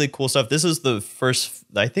lot of really cool stuff. This is the first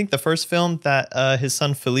film that his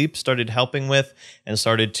son Philippe started helping with and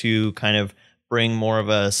started to kind of bring more of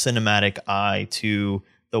a cinematic eye to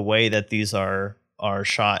the way that these are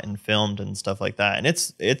shot and filmed and stuff like that. And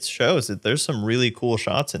it shows that there's some really cool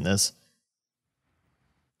shots in this.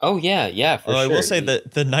 Oh yeah, for sure. I will say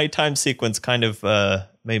that the nighttime sequence kind of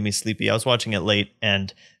made me sleepy. I was watching it late,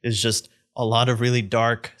 and it's just a lot of really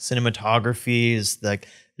dark cinematography. Is like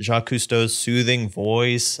Jacques Cousteau's soothing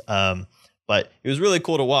voice, but it was really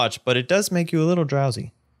cool to watch. But it does make you a little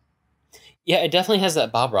drowsy. Yeah, it definitely has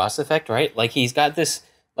that Bob Ross effect, right? Like, he's got this,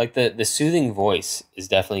 like the soothing voice is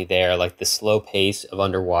definitely there. Like, the slow pace of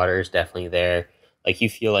underwater is definitely there. Like, you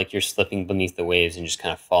feel like you're slipping beneath the waves and just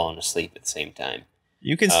kind of falling asleep at the same time.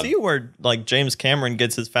 You can see where like James Cameron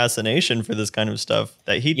gets his fascination for this kind of stuff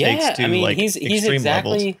that he takes to he's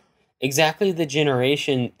exactly the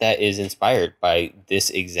generation that is inspired by this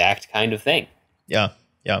exact kind of thing. Yeah.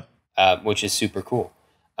 Which is super cool.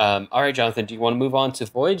 All right, Jonathan, do you want to move on to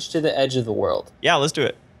Voyage to the Edge of the World? Yeah, let's do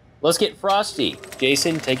it. Let's get frosty.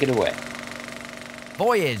 Jason, take it away.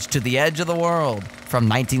 Voyage to the Edge of the World from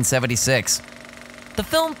 1976. The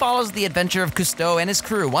film follows the adventure of Cousteau and his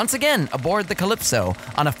crew once again aboard the Calypso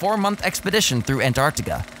on a 4-month expedition through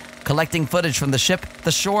Antarctica. Collecting footage from the ship,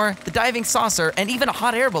 the shore, the diving saucer, and even a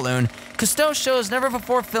hot air balloon, Cousteau shows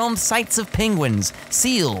never-before-filmed sights of penguins,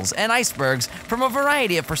 seals, and icebergs from a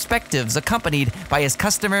variety of perspectives accompanied by his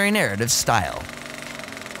customary narrative style.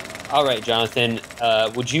 All right, Jonathan,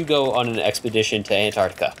 would you go on an expedition to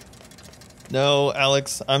Antarctica? No,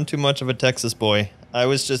 Alex, I'm too much of a Texas boy. I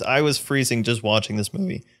was freezing just watching this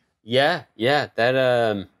movie. Yeah,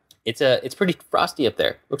 that it's pretty frosty up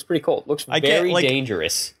there. Looks pretty cold. Looks very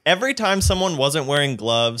dangerous. Every time someone wasn't wearing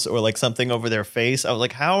gloves or like something over their face, I was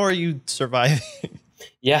like, "How are you surviving?"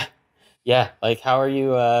 Yeah. Like, how are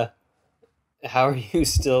you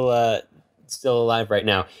still alive right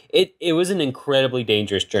now? It was an incredibly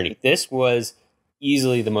dangerous journey. This was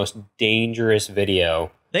easily the most dangerous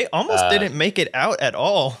video. They almost didn't make it out at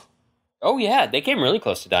all. Oh yeah, they came really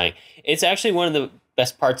close to dying. It's actually one of the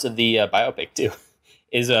best parts of the biopic too,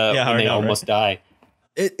 is when they almost die.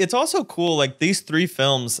 It's also cool. Like, these 3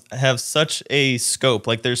 films have such a scope.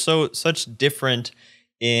 Like, they're such different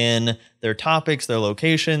in their topics, their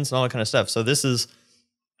locations, and all that kind of stuff. So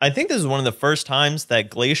I think this is one of the first times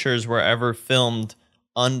that glaciers were ever filmed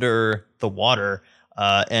under the water.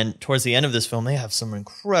 And towards the end of this film, they have some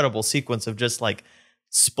incredible sequence of just like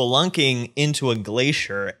spelunking into a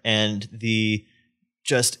glacier and the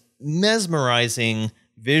just mesmerizing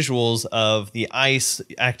visuals of the ice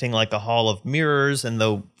acting like a hall of mirrors, and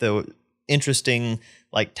the interesting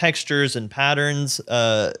like textures and patterns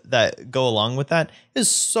that go along with that is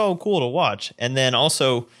so cool to watch. And then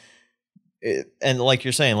also, and like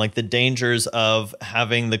you're saying, like the dangers of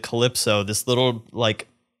having the Calypso, this little like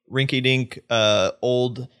rinky-dink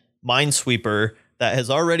old minesweeper that has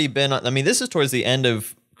already been. I mean, this is towards the end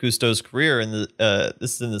of Cousteau's career, and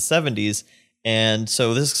this is in the 70s, and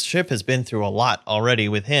so this ship has been through a lot already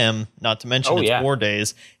with him. Not to mention its war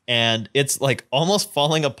days, and it's like almost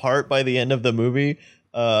falling apart by the end of the movie,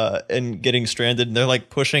 and getting stranded. And they're like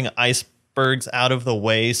pushing icebergs out of the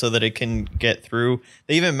way so that it can get through.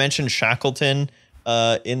 They even mentioned Shackleton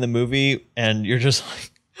in the movie, and you're just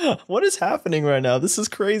like, what is happening right now? This is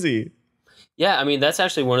crazy. Yeah, I mean, that's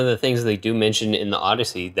actually one of the things they do mention in the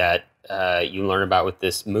Odyssey that you learn about with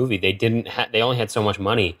this movie. They only had so much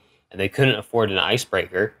money, and they couldn't afford an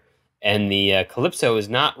icebreaker. And the Calypso is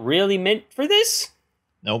not really meant for this.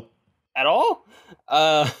 Nope. At all.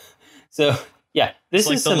 So yeah, this it's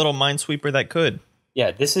like is the little minesweeper that could.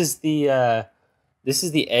 Yeah, this is the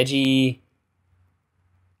edgy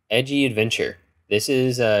adventure. This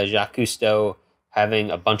is Jacques Cousteau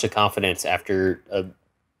having a bunch of confidence after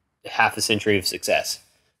half a century of success.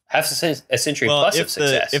 Half a century plus of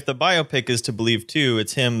success. If the biopic is to believe too,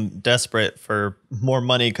 it's him desperate for more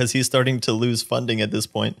money because he's starting to lose funding at this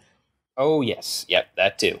point. Oh yes, yep,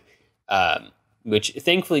 that too. Which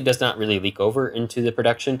thankfully does not really leak over into the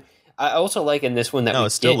production. I also like in this one that it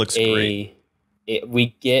still looks great.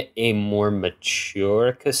 We get a more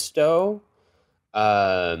mature Cousteau.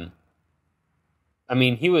 I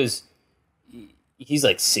mean, he's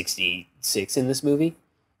like 66 in this movie.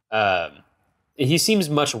 He seems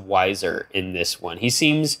much wiser in this one. He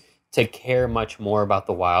seems to care much more about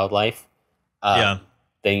the wildlife than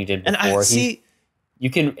he did before. And I see you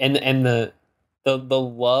can and the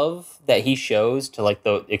love that he shows to like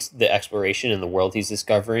the exploration and the world he's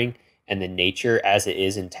discovering and the nature as it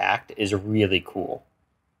is intact is really cool.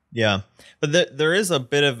 Yeah, but there is a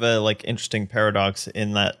bit of a like interesting paradox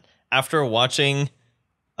in that after watching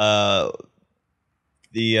the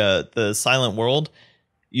Silent World,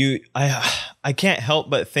 I can't help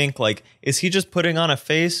but think like, is he just putting on a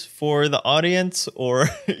face for the audience, or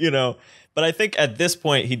But I think at this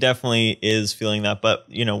point he definitely is feeling that. But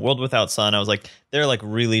World Without Sun, I was like, they're like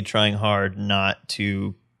really trying hard not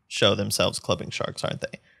to show themselves clubbing sharks, aren't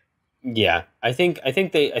they? Yeah, I think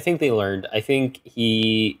they learned. I think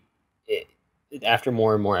after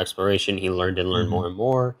more and more exploration, he learned and learned more and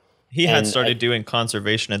more. He had started doing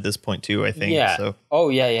conservation at this point too, I think. Yeah. So. Oh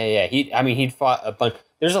yeah. He'd fought a bunch.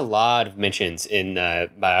 There's a lot of mentions in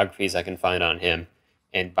biographies I can find on him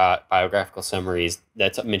and biographical summaries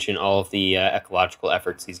that mention all of the ecological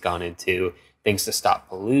efforts he's gone into, things to stop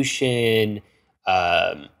pollution,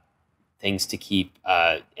 things to keep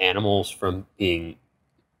animals from being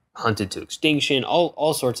hunted to extinction,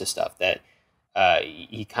 all sorts of stuff that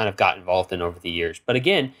he kind of got involved in over the years. But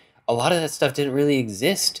again, a lot of that stuff didn't really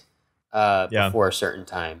exist before a certain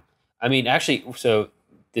time. I mean, actually, so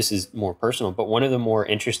this is more personal, but one of the more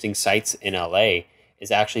interesting sites in LA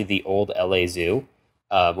is actually the old LA Zoo,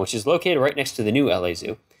 which is located right next to the new LA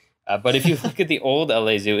Zoo. But if you look at the old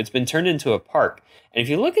LA Zoo, it's been turned into a park. And if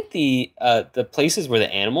you look at the places where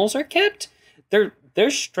the animals are kept, they're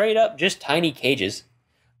straight up just tiny cages.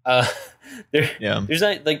 There's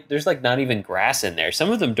not even grass in there. Some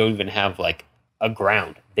of them don't even have like a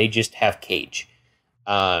ground. They just have cage.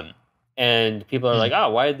 And people are like,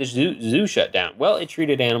 oh, why did the zoo shut down? Well, it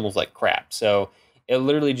treated animals like crap. So it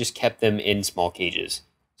literally just kept them in small cages.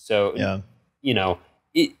 So,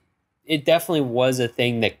 it definitely was a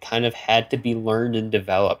thing that kind of had to be learned and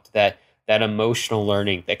developed, that emotional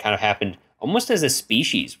learning that kind of happened almost as a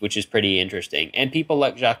species, which is pretty interesting. And people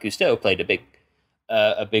like Jacques Cousteau played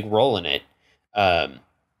a big role in it, and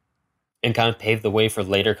kind of paved the way for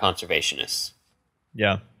later conservationists.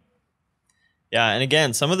 Yeah. Yeah, and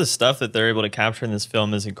again, some of the stuff that they're able to capture in this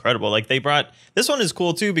film is incredible. Like this one is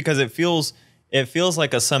cool too because it feels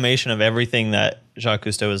like a summation of everything that Jacques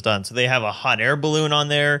Cousteau has done. So they have a hot air balloon on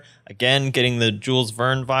there, again, getting the Jules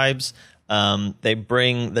Verne vibes. They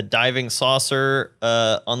bring the diving saucer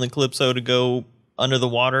on the Calypso to go under the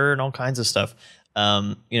water and all kinds of stuff.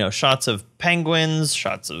 Shots of penguins,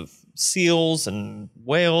 shots of seals and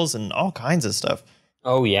whales and all kinds of stuff.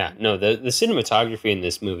 Oh yeah, no, the cinematography in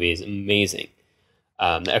this movie is amazing.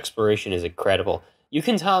 The exploration is incredible. You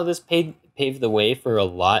can tell this paved the way for a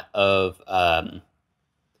lot of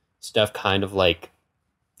stuff, kind of like,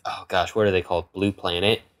 oh gosh, what are they called? Blue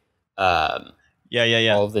Planet.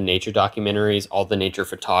 Yeah. All of the nature documentaries, all the nature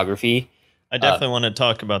photography. I definitely want to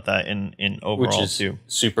talk about that in overall, which is too.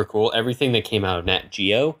 Super cool. Everything that came out of Nat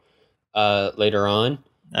Geo later on.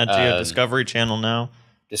 Nat Geo, Discovery Channel now.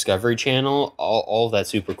 Discovery Channel, all that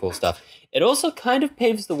super cool stuff. It also kind of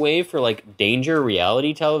paves the way for like danger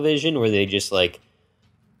reality television, where they just like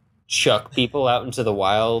chuck people out into the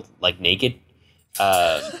wild like naked,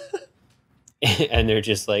 and they're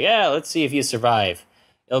just like, yeah, let's see if you survive.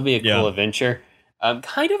 It'll be a cool adventure.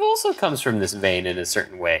 Kind of also comes from this vein in a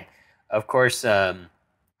certain way. Of course,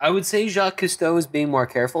 I would say Jacques Cousteau is being more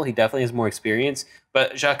careful. He definitely has more experience,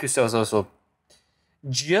 but Jacques Cousteau is also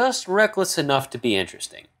just reckless enough to be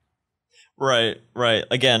interesting. Right.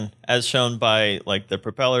 Again, as shown by like the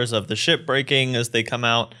propellers of the ship breaking as they come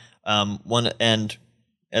out. And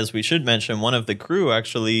as we should mention, one of the crew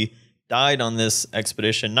actually died on this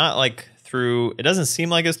expedition. Not like through. It doesn't seem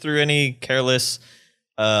like it's through any careless,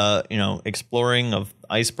 exploring of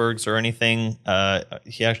icebergs or anything.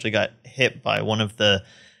 He actually got hit by one of the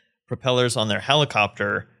propellers on their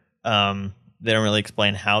helicopter. They don't really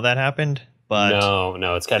explain how that happened. But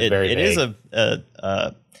no, it's kind of very vague. It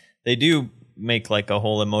is they do make like a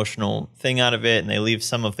whole emotional thing out of it, and they leave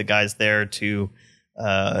some of the guys there to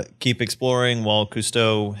keep exploring while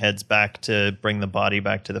Cousteau heads back to bring the body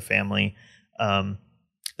back to the family.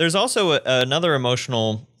 There's also another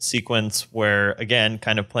emotional sequence where, again,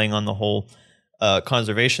 kind of playing on the whole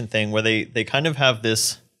conservation thing, where they kind of have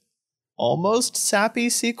this almost sappy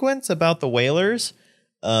sequence about the whalers.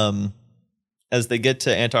 As they get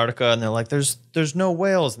to Antarctica and they're like, there's no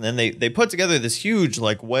whales. And then they put together this huge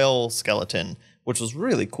like whale skeleton, which was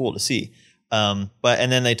really cool to see. And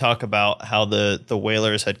then they talk about how the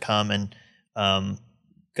whalers had come and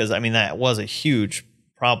because I mean, that was a huge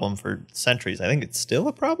problem for centuries. I think it's still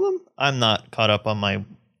a problem. I'm not caught up on my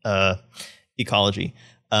ecology.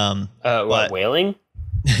 Whaling?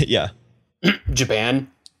 Yeah. Japan?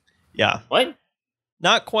 Yeah. What?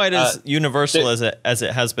 Not quite as universal as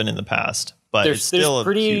it has been in the past. But it's still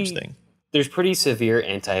a huge thing. There's pretty severe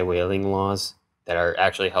anti-whaling laws that are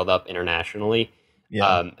actually held up internationally.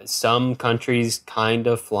 Yeah. Some countries kind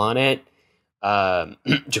of flaunt it.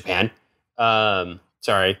 Japan.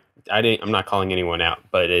 Sorry, I'm not calling anyone out,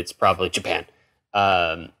 but it's probably Japan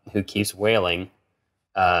who keeps whaling.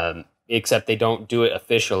 Except they don't do it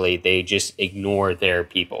officially. They just ignore their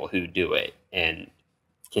people who do it and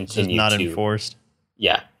continue not enforced.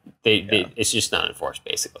 Yeah, it's just not enforced,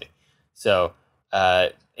 basically. So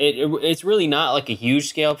it's really not like a huge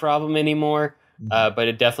scale problem anymore, but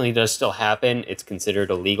it definitely does still happen. It's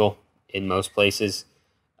considered illegal in most places.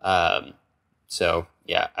 So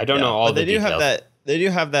yeah, I don't know all the details. They do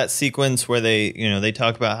have that sequence where they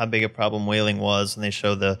talk about how big a problem whaling was, and they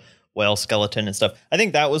show the whale skeleton and stuff. I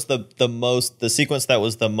think that was the sequence that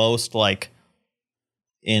was the most like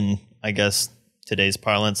in, I guess, today's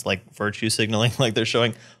parlance, like virtue signaling. Like they're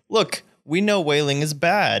showing, look, we know whaling is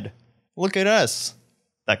bad. Look at us.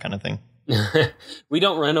 That kind of thing. We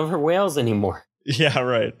don't run over whales anymore. Yeah,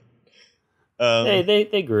 right.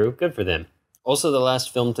 They grew. Good for them. Also, the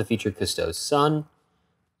last film to feature Cousteau's son,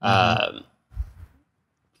 because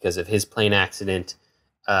of his plane accident.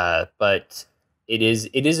 But it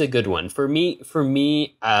is a good one. For me,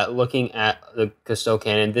 looking at the Cousteau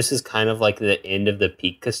canon, this is kind of like the end of the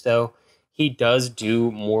peak Cousteau. He does do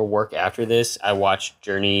more work after this. I watched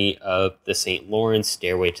Journey of the St. Lawrence,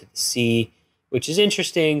 Stairway to the Sea, which is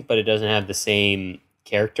interesting, but it doesn't have the same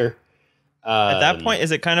character. At that point, is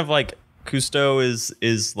it kind of like Cousteau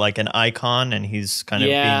is like an icon and he's kind of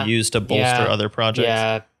being used to bolster other projects?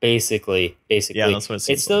 Yeah, basically. Yeah, that's what it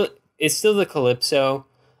seems it's still the Calypso,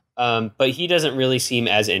 but he doesn't really seem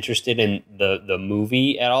as interested in the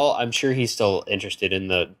movie at all. I'm sure he's still interested in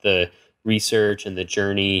the research and the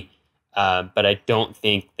journey. But I don't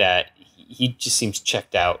think that he just seems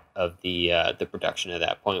checked out of the production at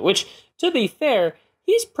that point, which, to be fair,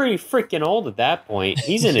 he's pretty freaking old at that point.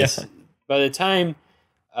 He's in his, by the time,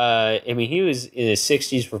 he was in his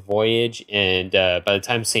 60s for Voyage, and by the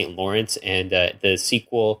time St. Lawrence and the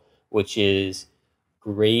sequel, which is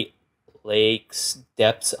Great Lakes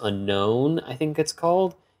Depths Unknown, I think it's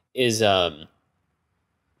called, is in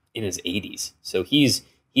his 80s. So he's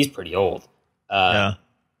pretty old.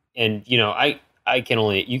 And you can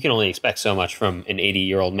only expect so much from an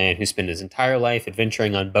 80-year-old man who spent his entire life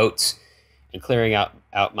adventuring on boats and clearing out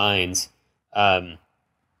mines.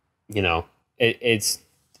 It's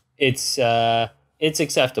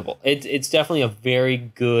acceptable. It's definitely a very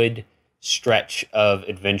good stretch of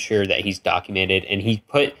adventure that he's documented, and he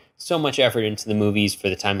put so much effort into the movies for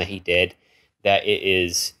the time that he did that it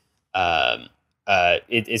is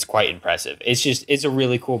it's quite impressive. It's a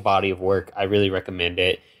really cool body of work. I really recommend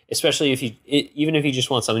it. especially even if you just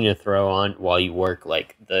want something to throw on while you work.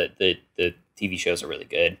 Like the TV shows are really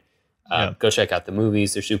good. Go check out the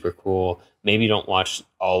movies; they're super cool. Maybe don't watch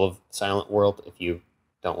all of Silent World if you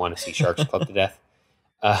don't want to see sharks clubbed to death.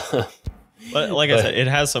 But I said, it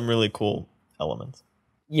has some really cool elements.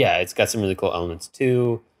 Yeah, it's got some really cool elements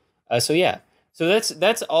too. So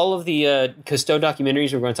that's all of the Cousteau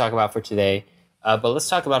documentaries we're going to talk about for today. But let's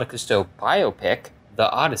talk about a Cousteau biopic, The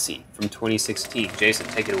Odyssey from 2016. Jason,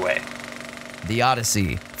 take it away. The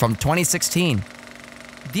Odyssey from 2016.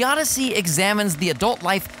 The Odyssey examines the adult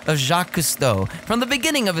life of Jacques Cousteau from the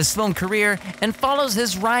beginning of his film career and follows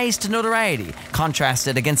his rise to notoriety,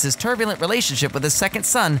 contrasted against his turbulent relationship with his second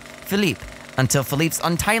son, Philippe, until Philippe's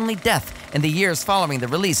untimely death in the years following the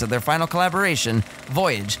release of their final collaboration,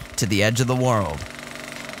 Voyage to the Edge of the World.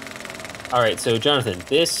 All right, so Jonathan,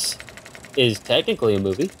 this is technically a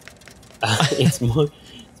movie. It's more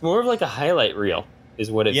of like a highlight reel, is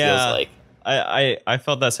what it feels like. I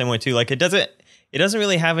felt that same way too. Like it doesn't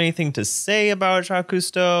really have anything to say about Jacques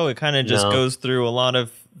Cousteau. It kind of just goes through a lot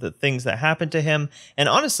of the things that happened to him. And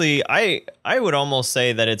honestly, I would almost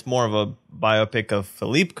say that it's more of a biopic of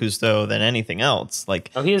Philippe Cousteau than anything else.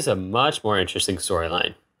 Like, he has a much more interesting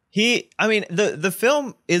storyline. The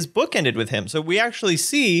film is bookended with him. So we actually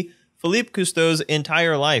see Philippe Cousteau's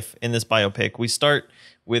entire life in this biopic. We start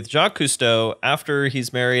with Jacques Cousteau after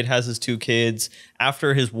he's married, has his 2 kids,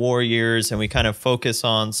 after his war years, and we kind of focus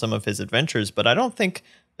on some of his adventures. But I don't think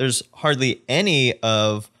there's hardly any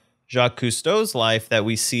of Jacques Cousteau's life that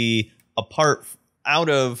we see out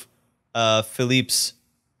of Philippe's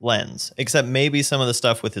lens, except maybe some of the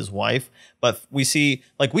stuff with his wife. But we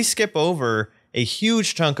skip over a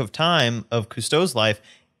huge chunk of time of Cousteau's life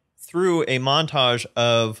through a montage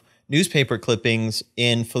of newspaper clippings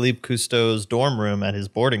in Philippe Cousteau's dorm room at his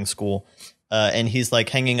boarding school. And he's like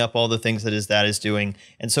hanging up all the things that his dad is doing.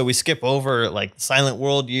 And so we skip over like Silent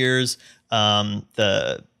World years,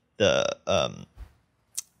 the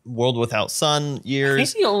World Without Sun years. I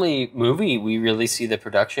think the only movie we really see the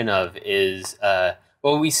production of is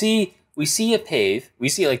we see a Pave, we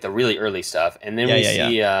see like the really early stuff, and then we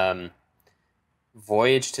see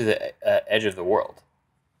Voyage to the Edge of the World.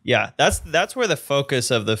 Yeah, that's where the focus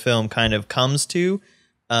of the film kind of comes to,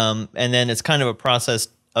 and then it's kind of a process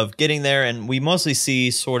of getting there, and we mostly see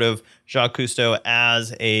sort of Jacques Cousteau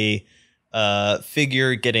as a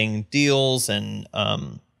figure getting deals and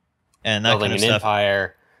that kind of stuff.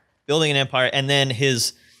 Building an empire, and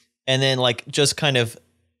then like just kind of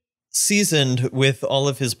seasoned with all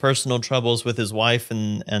of his personal troubles with his wife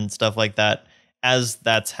and stuff like that as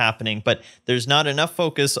that's happening. But there's not enough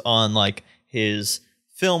focus on like his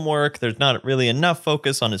film work. There's not really enough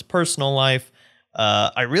focus on his personal life.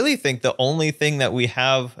 I really think the only thing that we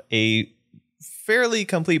have a fairly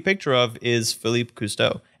complete picture of is Philippe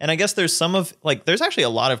Cousteau. And I guess there's there's actually a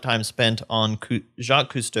lot of time spent on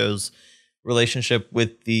Jacques Cousteau's relationship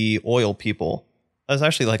with the oil people. That's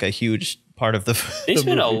actually like a huge part of the They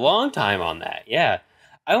spent a long time on that. Yeah.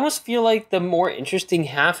 I almost feel like the more interesting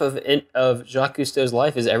half of Jacques Cousteau's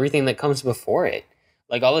life is everything that comes before it.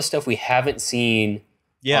 Like all the stuff we haven't seen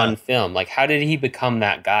on film. Like how did he become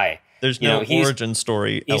that guy? There's no origin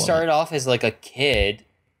story. He started off as like a kid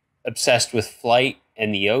obsessed with flight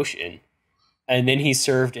and the ocean. And then he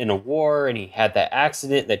served in a war and he had that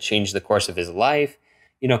accident that changed the course of his life.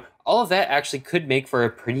 All of that actually could make for a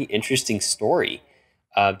pretty interesting story.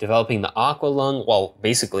 Developing the aqua lung while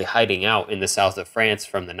basically hiding out in the south of France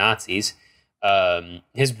from the Nazis.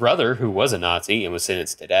 His brother, who was a Nazi and was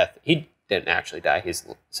sentenced to death, he didn't actually die. His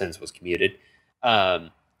sentence was commuted.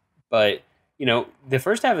 But, the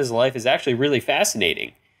first half of his life is actually really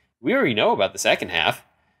fascinating. We already know about the second half.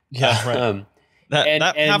 Yeah, right.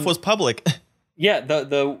 That half was public. Yeah,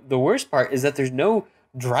 the worst part is that there's no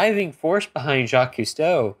driving force behind Jacques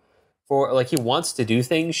Cousteau. For he wants to do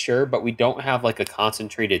things, sure, but we don't have like a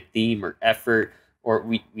concentrated theme or effort, or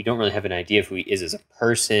we don't really have an idea of who he is as a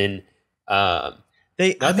person.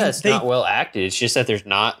 That's not well acted. It's just that there's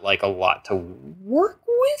not like a lot to work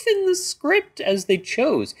with in the script as they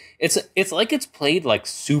chose. It's like it's played like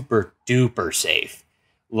super duper safe.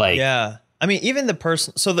 Even the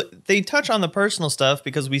person. So they touch on the personal stuff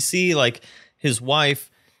because we see like his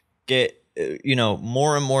wife get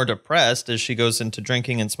more and more depressed as she goes into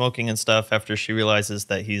drinking and smoking and stuff after she realizes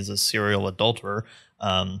that he's a serial adulterer.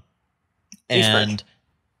 He's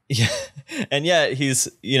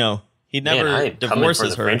he never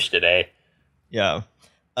divorces her. French today. Yeah.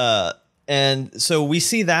 And so we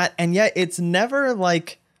see that, and yet it's never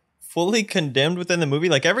like fully condemned within the movie.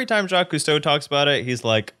 Like every time Jacques Cousteau talks about it, he's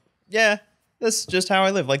like, yeah, this is just how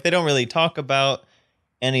I live. Like they don't really talk about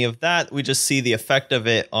any of that. We just see the effect of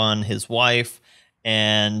it on his wife.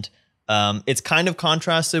 And it's kind of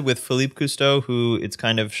contrasted with Philippe Cousteau, who it's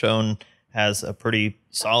kind of shown has a pretty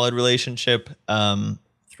solid relationship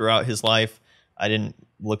throughout his life. I didn't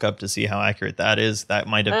look up to see how accurate that is. That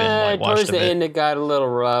might have been whitewashed towards a the bit. end, it got a little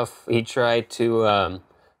rough. He tried to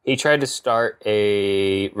start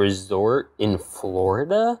a resort in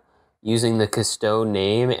Florida using the Cousteau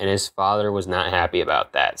name, and his father was not happy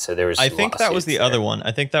about that. So there was. I think that was the other one.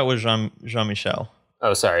 I think that was Jean-Michel.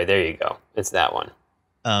 Oh, sorry. There you go. It's that one.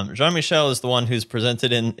 Jean-Michel is the one who's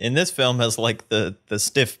presented in this film as like the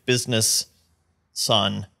stiff business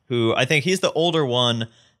son, who I think he's the older one.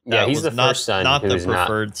 Yeah, he's the first son, not the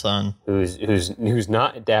preferred son, who's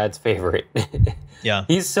not dad's favorite. Yeah,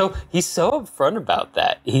 he's so upfront about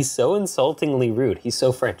that. He's so insultingly rude. He's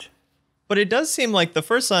so French. But it does seem like the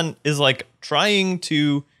first son is like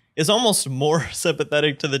is almost more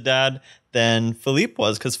sympathetic to the dad than Philippe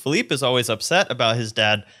was, because Philippe is always upset about his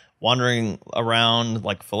dad wandering around,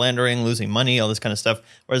 like philandering, losing money, all this kind of stuff.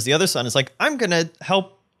 Whereas the other son is like, I'm going to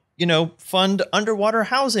help, fund underwater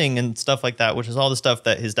housing and stuff like that, which is all the stuff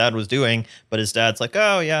that his dad was doing. But his dad's like,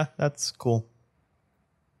 oh, yeah, that's cool.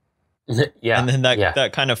 Yeah. And then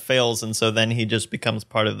that kind of fails. And so then he just becomes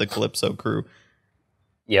part of the Calypso crew.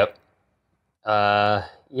 Yep.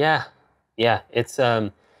 Yeah. It's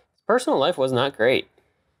his personal life was not great.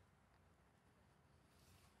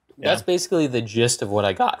 Yeah. That's basically the gist of what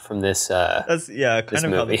I got from this. That's kind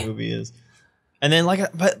of how the movie is. And then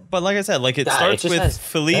but like I said, like it starts with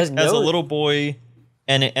Philippe as a little boy,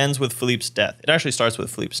 and it ends with Philippe's death. It actually starts with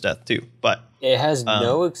Philippe's death too, but it has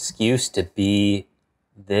no excuse to be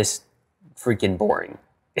this freaking boring.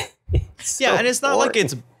 And it's not like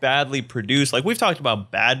it's badly produced. Like we've talked about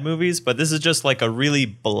bad movies, but this is just like a really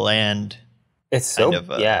bland. It's so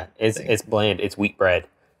it's bland. It's wheat bread.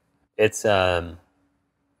 It's I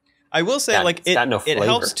will say it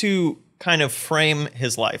helps to kind of frame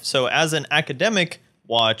his life. So as an academic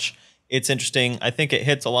watch, it's interesting. I think it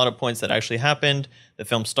hits a lot of points that actually happened. The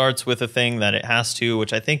film starts with a thing that it has to,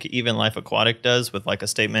 which I think even Life Aquatic does, with like a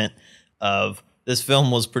statement of this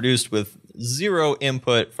film was produced with zero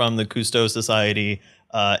input from the Cousteau Society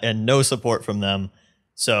and no support from them.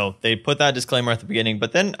 So they put that disclaimer at the beginning.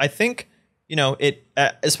 But then I think, it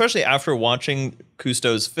especially after watching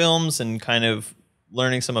Cousteau's films and kind of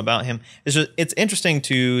learning some about him, it's interesting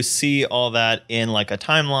to see all that in like a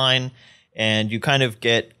timeline, and you kind of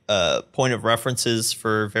get a point of references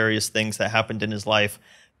for various things that happened in his life.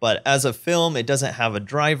 But as a film, it doesn't have a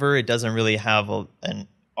driver. It doesn't really have an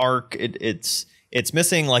arc. It's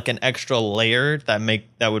missing like an extra layer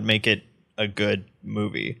that would make it a good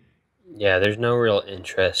movie. Yeah, there's no real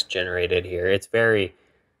interest generated here. It's very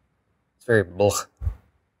blah.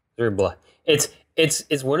 Very blah.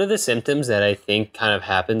 It's one of the symptoms that I think kind of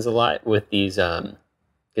happens a lot with these,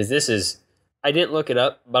 because this is, I didn't look it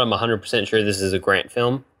up, but I'm 100% sure this is a grant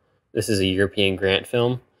film. This is a European grant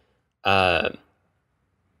film. And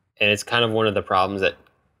it's kind of one of the problems that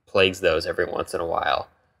plagues those every once in a while,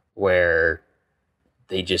 where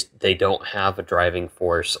they don't have a driving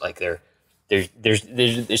force. Like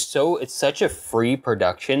it's such a free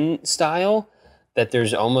production style that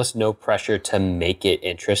there's almost no pressure to make it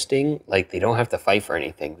interesting. Like they don't have to fight for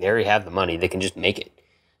anything. They already have the money. They can just make it.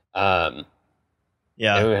 They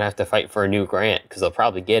don't have to fight for a new grant because they'll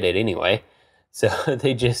probably get it anyway. So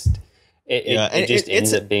they just, it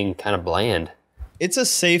ends up being kind of bland. It's a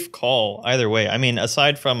safe call either way. I mean,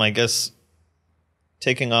 aside from, I guess,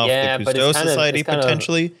 taking off the Cousteau Society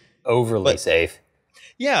potentially. Overly safe.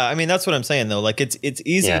 Yeah, I mean, that's what I'm saying, though. Like, it's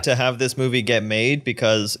easy to have this movie get made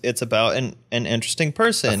because it's about an interesting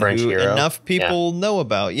person who hero. Enough people know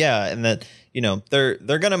about. Yeah, and that, they're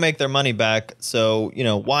going to make their money back. So,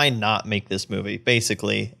 why not make this movie,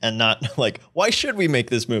 basically? And not, like, why should we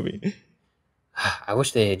make this movie? I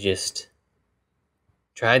wish they had just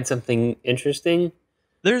tried something interesting.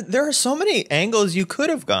 There are so many angles you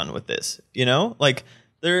could have gone with this, Like,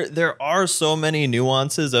 there are so many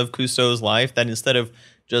nuances of Cousteau's life that instead of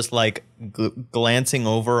just like glancing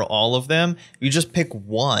over all of them, you just pick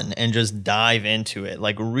one and just dive into it.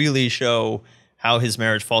 Like really show how his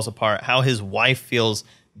marriage falls apart, how his wife feels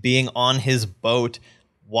being on his boat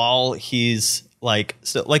while he's like,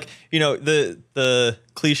 still like, the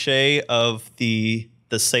cliche of the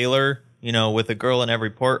sailor, with a girl in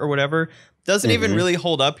every port or whatever, doesn't even really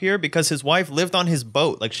hold up here because his wife lived on his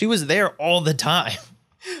boat. Like she was there all the time.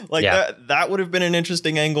 Like that would have been an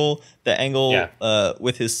interesting angle. The angle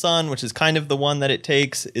with his son, which is kind of the one that it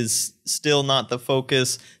takes, is still not the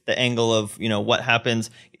focus. The angle of what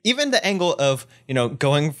happens. even the angle of,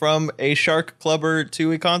 going from a shark clubber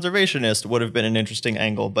to a conservationist would have been an interesting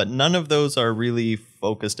angle, but none of those are really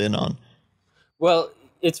focused in on. Well,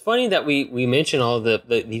 it's funny that we mention all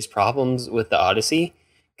these problems with the Odyssey,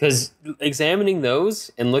 because examining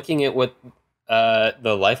those and looking at what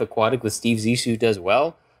the Life Aquatic with Steve Zissou does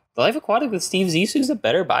well, the Life Aquatic with Steve Zissou is a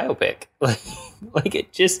better biopic. Like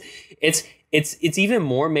it's even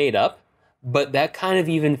more made up, but that kind of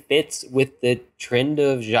even fits with the trend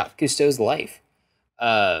of Jacques Cousteau's life,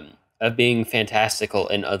 of being fantastical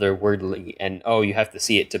and otherworldly, and you have to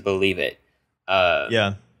see it to believe it.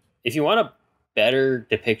 Yeah. If you want a better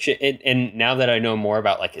depiction, and now that I know more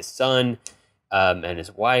about like his son and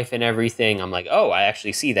his wife and everything, I'm like, I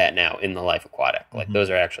actually see that now in the Life Aquatic. Like those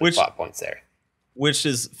are actually plot points there. Which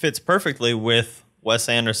fits perfectly with Wes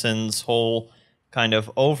Anderson's whole kind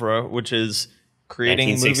of oeuvre, which is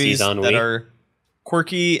creating movies that are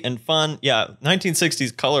quirky and fun. Yeah,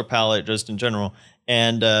 1960s color palette just in general,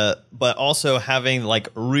 and but also having like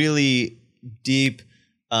really deep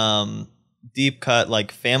cut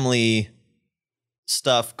like family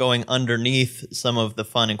stuff going underneath some of the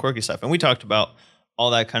fun and quirky stuff. And we talked about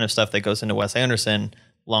all that kind of stuff that goes into Wes Anderson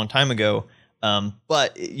a long time ago.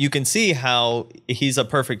 But you can see how he's a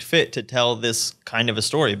perfect fit to tell this kind of a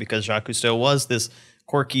story, because Jacques Cousteau was this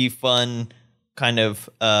quirky, fun kind of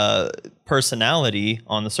personality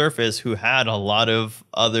on the surface who had a lot of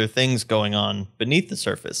other things going on beneath the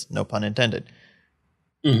surface. No pun intended.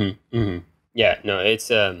 Mm-hmm. Mm-hmm. Yeah, no, it's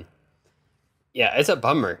a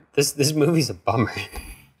bummer. This movie's a bummer.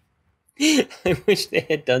 I wish they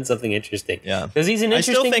had done something interesting. Yeah, because he's an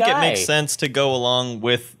interesting guy. I still think it makes sense to go along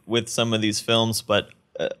with some of these films, but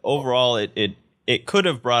overall, it could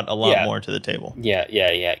have brought a lot more to the table.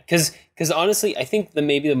 Yeah. Because honestly, I think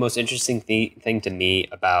maybe the most interesting thing to me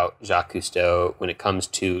about Jacques Cousteau when it comes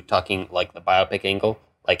to talking like the biopic angle,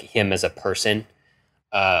 like him as a person,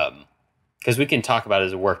 because we can talk about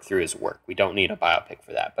his work through his work. We don't need a biopic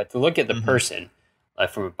for that, but to look at the person,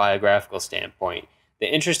 like from a biographical standpoint.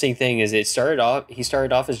 The interesting thing is he started off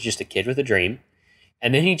as just a kid with a dream,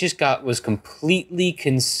 and then he just was completely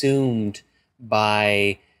consumed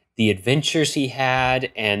by the adventures he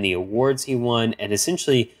had and the awards he won, and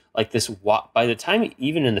essentially like this by the time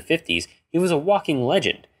even in the 50s, he was a walking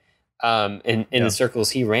legend in the circles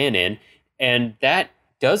he ran in, and that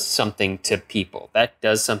does something to people. That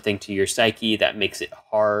does something to your psyche. That makes it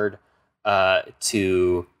hard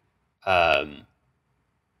to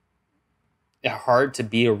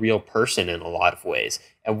be a real person in a lot of ways.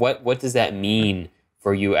 And what does that mean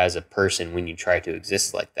for you as a person when you try to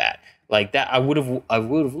exist like that? Like that, I would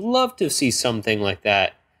have loved to see something like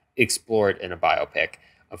that explored in a biopic.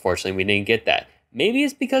 Unfortunately, we didn't get that. Maybe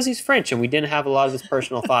it's because he's French and we didn't have a lot of his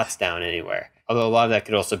personal thoughts down anywhere. Although a lot of that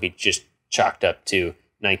could also be just chalked up to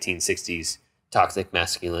 1960s toxic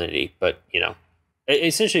masculinity. But,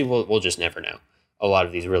 essentially we'll just never know a lot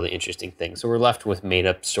of these really interesting things. So we're left with made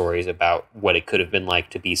up stories about what it could have been like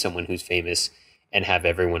to be someone who's famous and have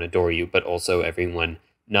everyone adore you, but also everyone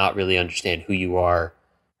not really understand who you are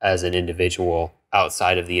as an individual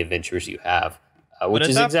outside of the adventures you have, which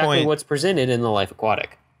is exactly what's presented in The Life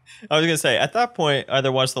Aquatic. I was going to say, at that point,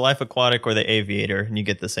 either watch The Life Aquatic or The Aviator, and you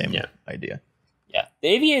get the same idea. Yeah. The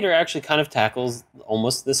Aviator actually kind of tackles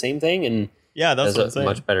almost the same thing and does a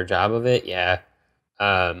much better job of it. Yeah.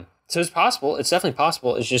 So it's possible. It's definitely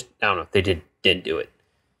possible. It's just, I don't know, they didn't do it.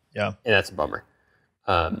 Yeah. And that's a bummer.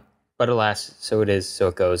 But alas, so it is, so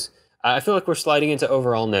it goes. I feel like we're sliding into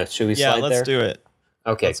overall notes. Should we slide there? Yeah, let's do it.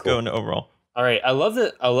 Okay, let's go into overall. All right. I love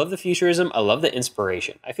the futurism. I love the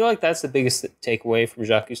inspiration. I feel like that's the biggest takeaway from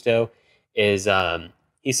Jacques Cousteau is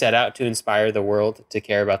he set out to inspire the world to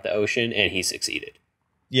care about the ocean, and he succeeded.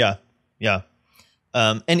 Yeah. Yeah.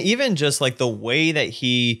 And even just like the way that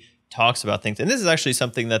he talks about things, and this is actually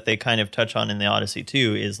something that they kind of touch on in the Odyssey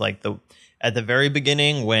too, is like at the very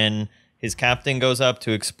beginning when his captain goes up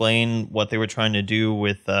to explain what they were trying to do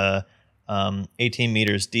with 18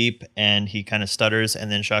 meters deep, and he kind of stutters, and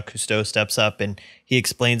then Jacques Cousteau steps up and he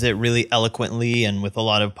explains it really eloquently and with a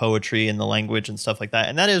lot of poetry in the language and stuff like that.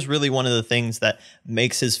 And that is really one of the things that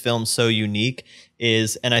makes his film so unique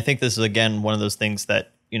and I think this is again one of those things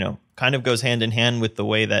that kind of goes hand in hand with the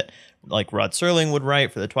way that like Rod Serling would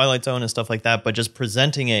write for The Twilight Zone and stuff like that, but just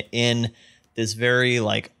presenting it in this very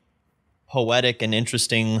like poetic and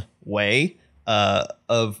interesting way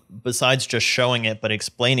of besides just showing it, but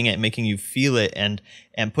explaining it, making you feel it and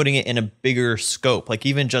putting it in a bigger scope. Like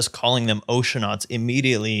even just calling them oceanauts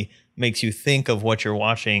immediately makes you think of what you're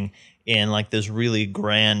watching in like this really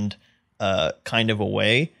grand kind of a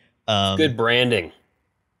way. Good branding.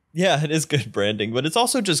 Yeah, it is good branding, but it's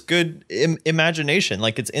also just good imagination.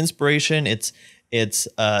 Like it's inspiration. It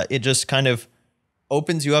just kind of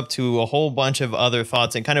opens you up to a whole bunch of other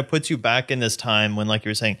thoughts and kind of puts you back in this time when, like you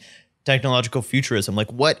were saying, technological futurism,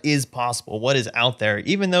 like what is possible, what is out there.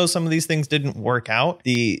 Even though some of these things didn't work out,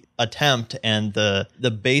 the attempt and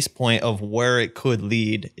the base point of where it could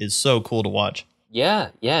lead is so cool to watch. Yeah,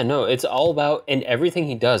 no, it's all about, and everything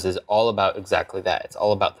he does is all about exactly that. It's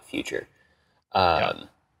all about the future.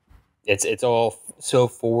 It's all so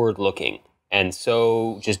forward looking and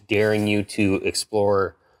so just daring you to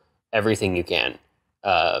explore everything you can,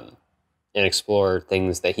 and explore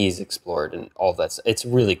things that he's explored and all that. It's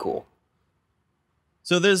really cool.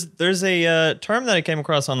 So there's a term that I came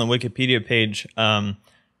across on the Wikipedia page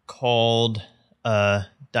called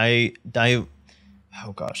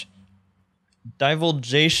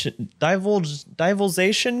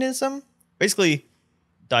divulgationism. Basically,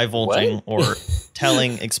 divulging what? or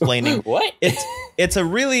telling, explaining. What? It's a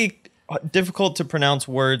really difficult to pronounce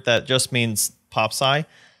word that just means pop sci.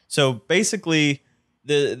 So basically,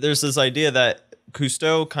 there's this idea that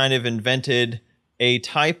Cousteau kind of invented a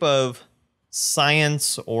type of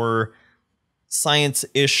science or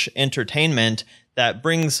science-ish entertainment that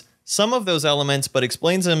brings some of those elements but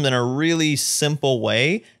explains them in a really simple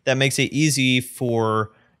way that makes it easy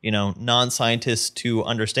for, non-scientists to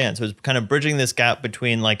understand. So it's kind of bridging this gap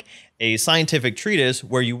between like a scientific treatise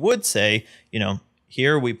where you would say,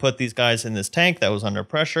 here we put these guys in this tank that was under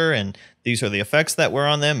pressure and these are the effects that were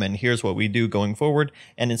on them and here's what we do going forward.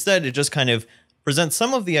 And instead it just kind of presents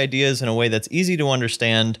some of the ideas in a way that's easy to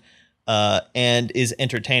understand and is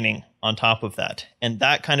entertaining on top of that. And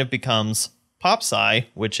that kind of becomes pop sci,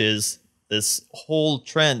 which is this whole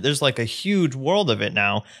trend. There's like a huge world of it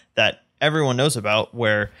now that everyone knows about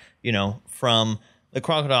where, from the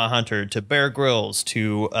Crocodile Hunter to Bear Grylls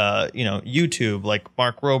to, YouTube, like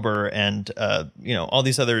Mark Rober and, all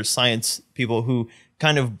these other science people who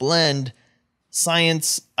kind of blend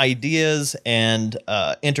science ideas and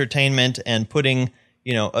entertainment and putting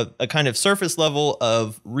a kind of surface level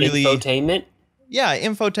of really infotainment. Yeah,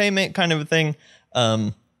 infotainment kind of a thing.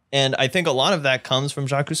 And I think a lot of that comes from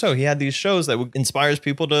Jacques Cousteau. He had these shows that inspires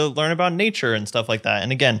people to learn about nature and stuff like that.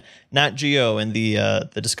 And again, Nat Geo and the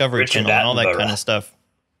Discovery Richard Channel and all that Attenborough. kind of stuff.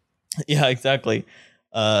 Yeah, exactly.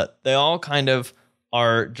 They all kind of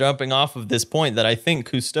are jumping off of this point that I think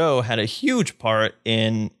Cousteau had a huge part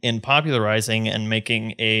in popularizing and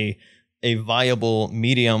making a viable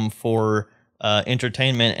medium for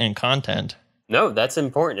entertainment and content. No, that's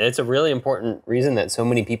important. It's a really important reason that so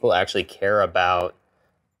many people actually care about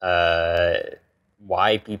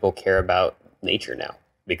why people care about nature now,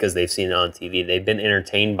 because they've seen it on TV. They've been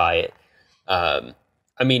entertained by it.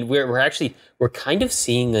 We're kind of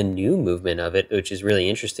seeing a new movement of it, which is really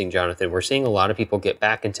interesting, Jonathan. We're seeing a lot of people get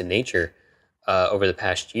back into nature over the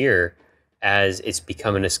past year as it's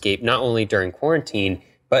become an escape, not only during quarantine,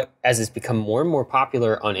 but as it's become more and more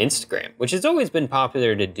popular on Instagram, which has always been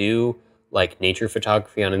popular to do, like nature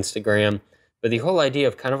photography on Instagram. But the whole idea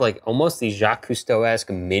of kind of like almost these Jacques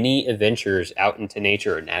Cousteau-esque mini adventures out into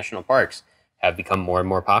nature or national parks have become more and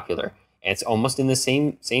more popular. And it's almost in the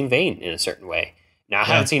same vein in a certain way. Now, I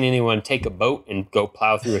haven't seen anyone take a boat and go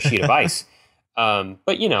plow through a sheet of ice.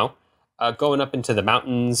 But, going up into the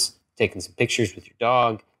mountains, taking some pictures with your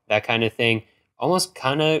dog, that kind of thing, almost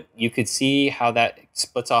kind of you could see how that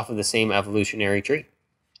splits off of the same evolutionary tree.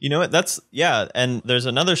 You know what? And there's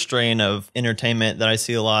another strain of entertainment that I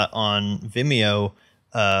see a lot on Vimeo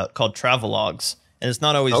called travelogues. And it's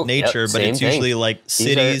not always nature, but it's usually like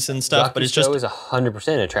cities and stuff. Jacques but it's just Cousteau is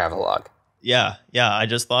 100% a travelogue. Yeah. I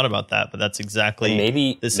just thought about that, but that's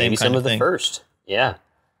exactly the same maybe kind some of of the thing. first. Yeah.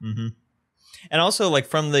 Mm-hmm. And also, like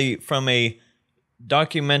from a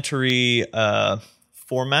documentary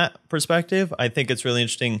format perspective, I think it's really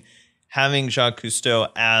interesting having Jacques Cousteau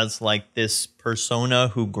as like this persona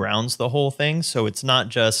who grounds the whole thing. So it's not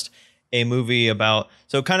just a movie about,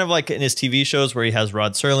 so kind of like in his TV shows where he has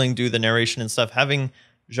Rod Serling do the narration and stuff, having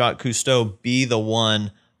Jacques Cousteau be the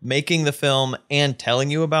one making the film and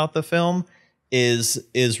telling you about the film is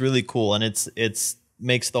really cool. And it's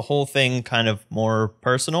makes the whole thing kind of more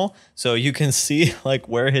personal. So you can see like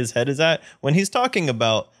where his head is at when he's talking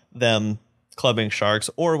about them clubbing sharks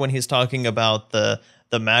or when he's talking about the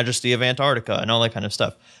majesty of Antarctica and all that kind of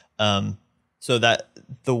stuff. So that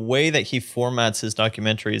the way that he formats his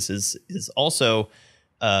documentaries is also,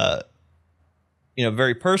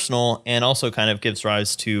 very personal and also kind of gives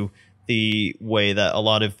rise to the way that a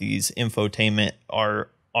lot of these infotainment are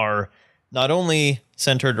not only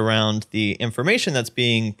centered around the information that's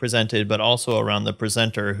being presented, but also around the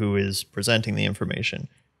presenter who is presenting the information.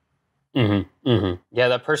 Yeah,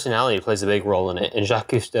 that personality plays a big role in it. And Jacques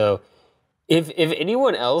Cousteau, if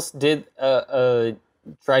anyone else did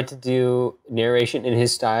tried to do narration in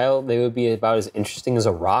his style, they would be about as interesting as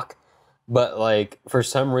a rock. But like for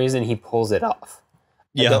some reason, he pulls it off.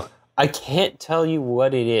 Yeah, I can't tell you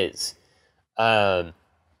what it is, but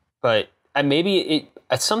maybe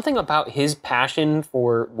it's something about his passion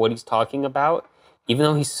for what he's talking about, even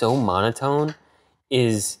though he's so monotone,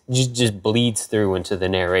 is just bleeds through into the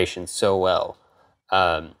narration so well.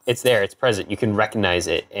 It's there, it's present, you can recognize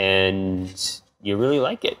it, and you really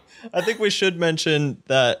like it. I think we should mention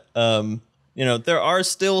that there are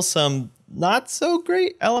still some not so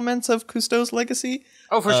great elements of Cousteau's legacy.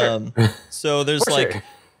 Oh, for sure. So there's like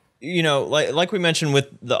we mentioned with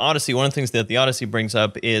the Odyssey, one of the things that the Odyssey brings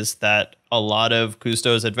up is that a lot of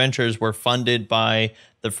Cousteau's adventures were funded by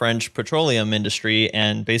the French petroleum industry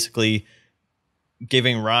and basically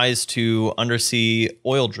giving rise to undersea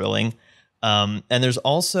oil drilling. And there's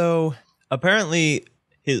also apparently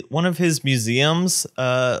one of his museums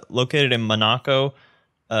located in Monaco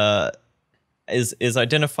is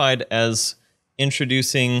identified as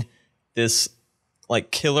introducing this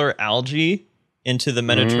like killer algae into the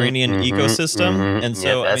Mediterranean ecosystem. And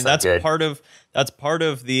so that's part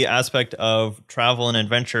of the aspect of travel and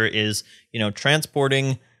adventure is,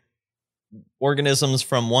 transporting organisms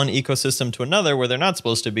from one ecosystem to another where they're not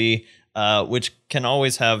supposed to be, which can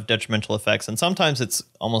always have detrimental effects. And sometimes it's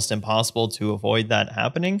almost impossible to avoid that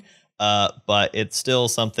happening. But it's still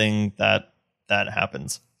something that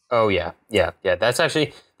happens. Oh, yeah.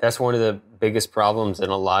 That's one of the biggest problems in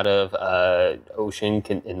a lot of ocean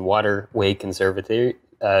and waterway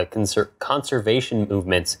conservation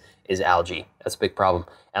movements is algae. That's a big problem.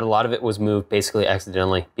 And a lot of it was moved basically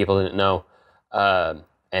accidentally. People didn't know.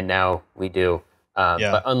 And now we do.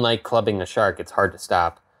 But unlike clubbing a shark, it's hard to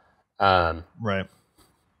stop. Right.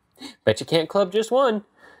 Bet you can't club just one.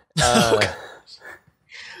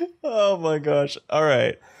 Oh, my gosh. All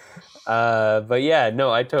right. But yeah,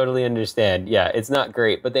 no, I totally understand. Yeah, it's not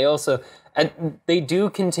great, but they also, and they do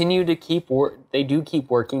continue to keep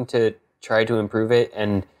working to try to improve it.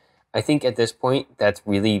 And I think at this point, that's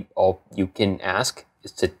really all you can ask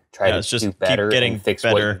is to try to do better and fix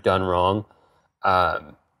what you've done wrong.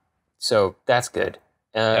 So that's good.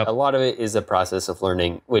 A lot of it is a process of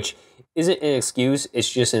learning, which isn't an excuse.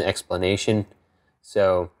 It's just an explanation.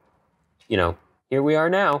 So, here we are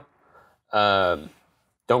now.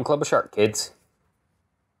 Don't club a shark, kids.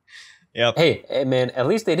 Yep. Hey, man, at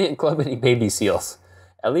least they didn't club any baby seals.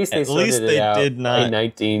 At least they sorted it out in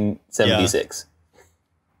 1976.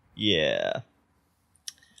 Yeah.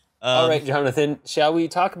 All right, Jonathan, shall we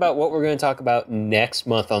talk about what we're going to talk about next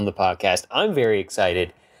month on the podcast? I'm very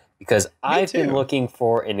excited because I've been looking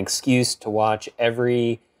for an excuse to watch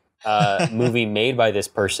every movie made by this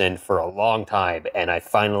person for a long time, and I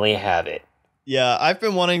finally have it. Yeah, I've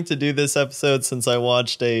been wanting to do this episode since I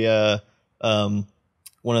watched one of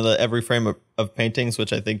the Every Frame of Paintings,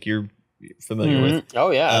 which I think you're familiar with.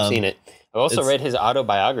 Oh, yeah, I've seen it. I've also read his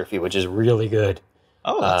autobiography, which is really good.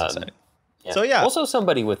 Oh, that's exciting. Yeah. So, yeah. Also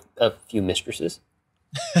somebody with a few mistresses.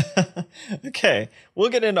 Okay, we'll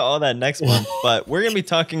get into all that next month, but we're going to be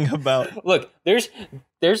talking about... Look, there's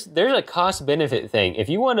a cost-benefit thing. If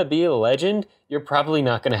you want to be a legend, you're probably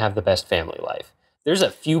not going to have the best family life. There's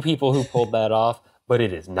a few people who pulled that off, but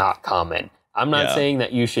it is not common. I'm not saying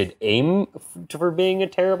that you should aim for being a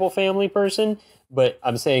terrible family person, but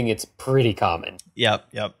I'm saying it's pretty common. Yep.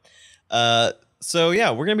 So,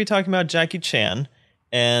 yeah, we're going to be talking about Jackie Chan,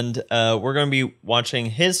 and we're going to be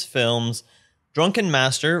watching his films, Drunken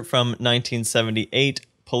Master from 1978,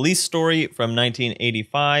 Police Story from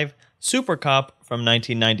 1985, Supercop from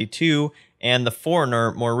 1992, and The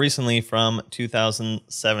Foreigner more recently from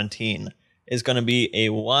 2017. Is going to be a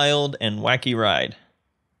wild and wacky ride.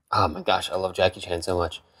 Oh my gosh, I love Jackie Chan so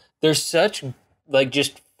much. They're such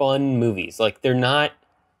just fun movies. They're not,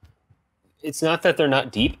 it's not that they're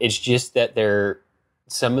not deep, it's just that they're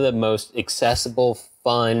some of the most accessible,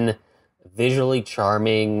 fun, visually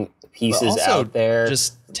charming pieces out there.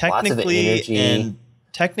 Just technically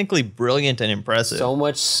brilliant and impressive. So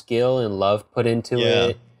much skill and love put into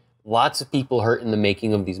it. Lots of people hurt in the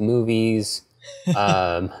making of these movies.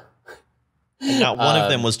 Not one of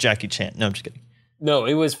them was Jackie Chan. No, I'm just kidding. No,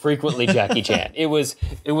 it was frequently Jackie Chan. It was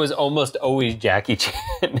almost always Jackie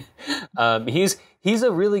Chan. He's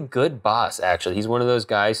a really good boss, actually. He's one of those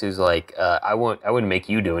guys who's like, I wouldn't make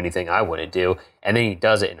you do anything I wouldn't do, and then he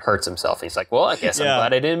does it and hurts himself. He's like, well, I guess I'm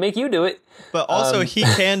glad I didn't make you do it. But also, he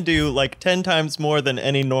can do 10 times more than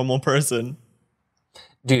any normal person.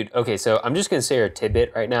 Dude, okay, so I'm just gonna say a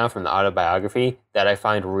tidbit right now from the autobiography that I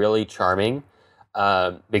find really charming.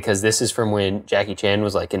 because this is from when Jackie Chan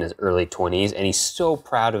was like in his early 20s, and he's so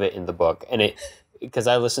proud of it in the book. And because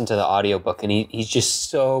I listened to the audiobook, and he's just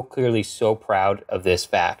so clearly so proud of this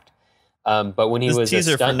fact. But when he was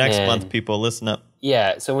teaser a stuntman, for next month, people listen up.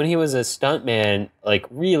 Yeah, so when he was a stuntman, like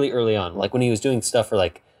really early on, like when he was doing stuff for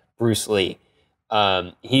like Bruce Lee,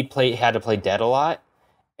 he had to play dead a lot,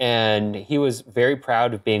 and he was very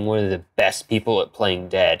proud of being one of the best people at playing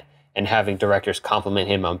dead, and having directors compliment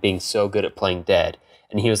him on being so good at playing dead.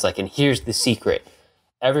 And he was like, and here's the secret: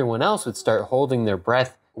 everyone else would start holding their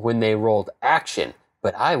breath when they rolled action,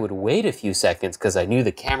 but I would wait a few seconds because I knew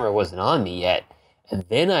the camera wasn't on me yet, and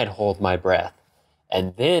then I'd hold my breath.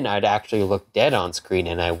 And then I'd actually look dead on screen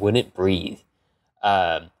and I wouldn't breathe.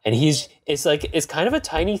 And it's kind of a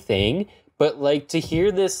tiny thing, but like to hear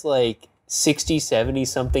this like 60, 70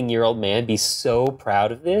 something year old man be so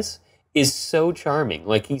proud of this is so charming.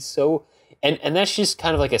 Like he's so, and that's just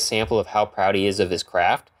kind of like a sample of how proud he is of his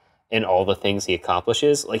craft and all the things he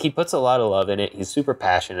accomplishes. Like he puts a lot of love in it. He's super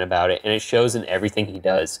passionate about it, and it shows in everything he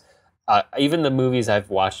does. Even the movies I've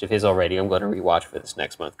watched of his already, I'm going to rewatch for this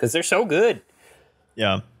next month because they're so good.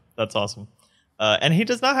 Yeah, that's awesome. And he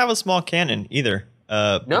does not have a small canon either.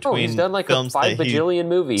 No, he's done like 5 bajillion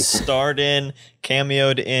movies. Starred in,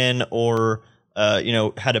 cameoed in, or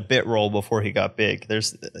had a bit role before he got big.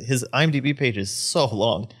 His IMDb page is so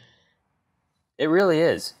long. It really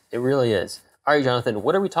is. It really is. All right, Jonathan,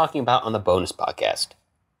 what are we talking about on the bonus podcast?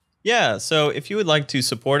 Yeah, so if you would like to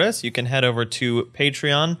support us, you can head over to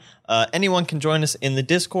Patreon. Anyone can join us in the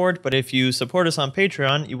Discord, but if you support us on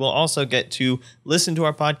Patreon, you will also get to listen to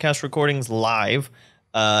our podcast recordings live,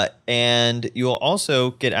 and you will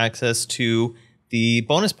also get access to the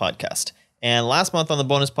bonus podcast. And last month on the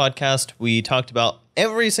bonus podcast, we talked about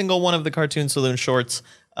every single one of the Cartoon Saloon shorts.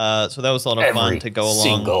 So that was a lot of fun to go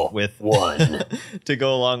along with to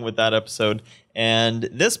go along with that episode. And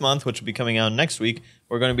this month, which will be coming out next week,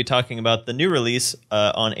 we're going to be talking about the new release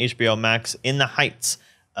on HBO Max, In the Heights.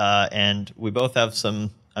 And we both have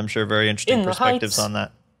some, I'm sure, very interesting perspectives on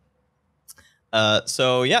that.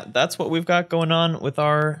 So yeah, that's what we've got going on with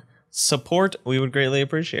our support. We would greatly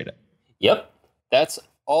appreciate it. Yep. That's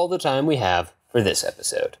all the time we have for this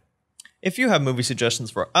episode. If you have movie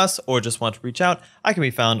suggestions for us or just want to reach out, I can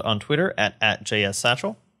be found on Twitter at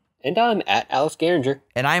JSSatchel. And I'm at Alex Garinger.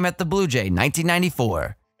 And I'm at the Blue Jay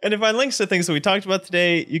 1994. And to find links to things that we talked about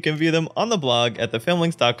today, you can view them on the blog at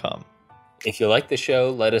thefilmlings.com. If you like the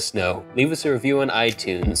show, let us know. Leave us a review on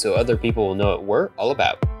iTunes so other people will know what we're all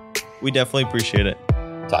about. We definitely appreciate it.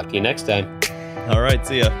 Talk to you next time. All right,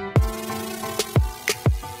 see ya.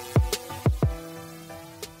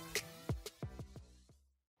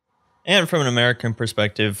 And from an American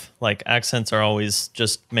perspective, like, accents are always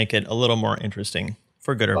just make it a little more interesting,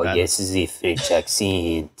 for good or bad. Oh, yes, the French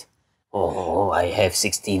accent. Oh, I have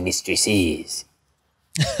 16 mistresses.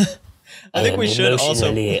 I think we should also...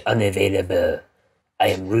 emotionally unavailable. I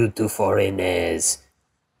am rude to foreigners.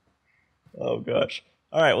 Oh, gosh.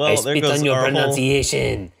 All right, well, I there spit goes on your our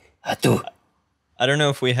pronunciation. Whole... I don't know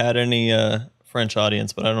if we had any French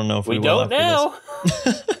audience, but I don't know if we will don't now.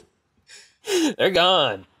 They're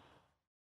gone.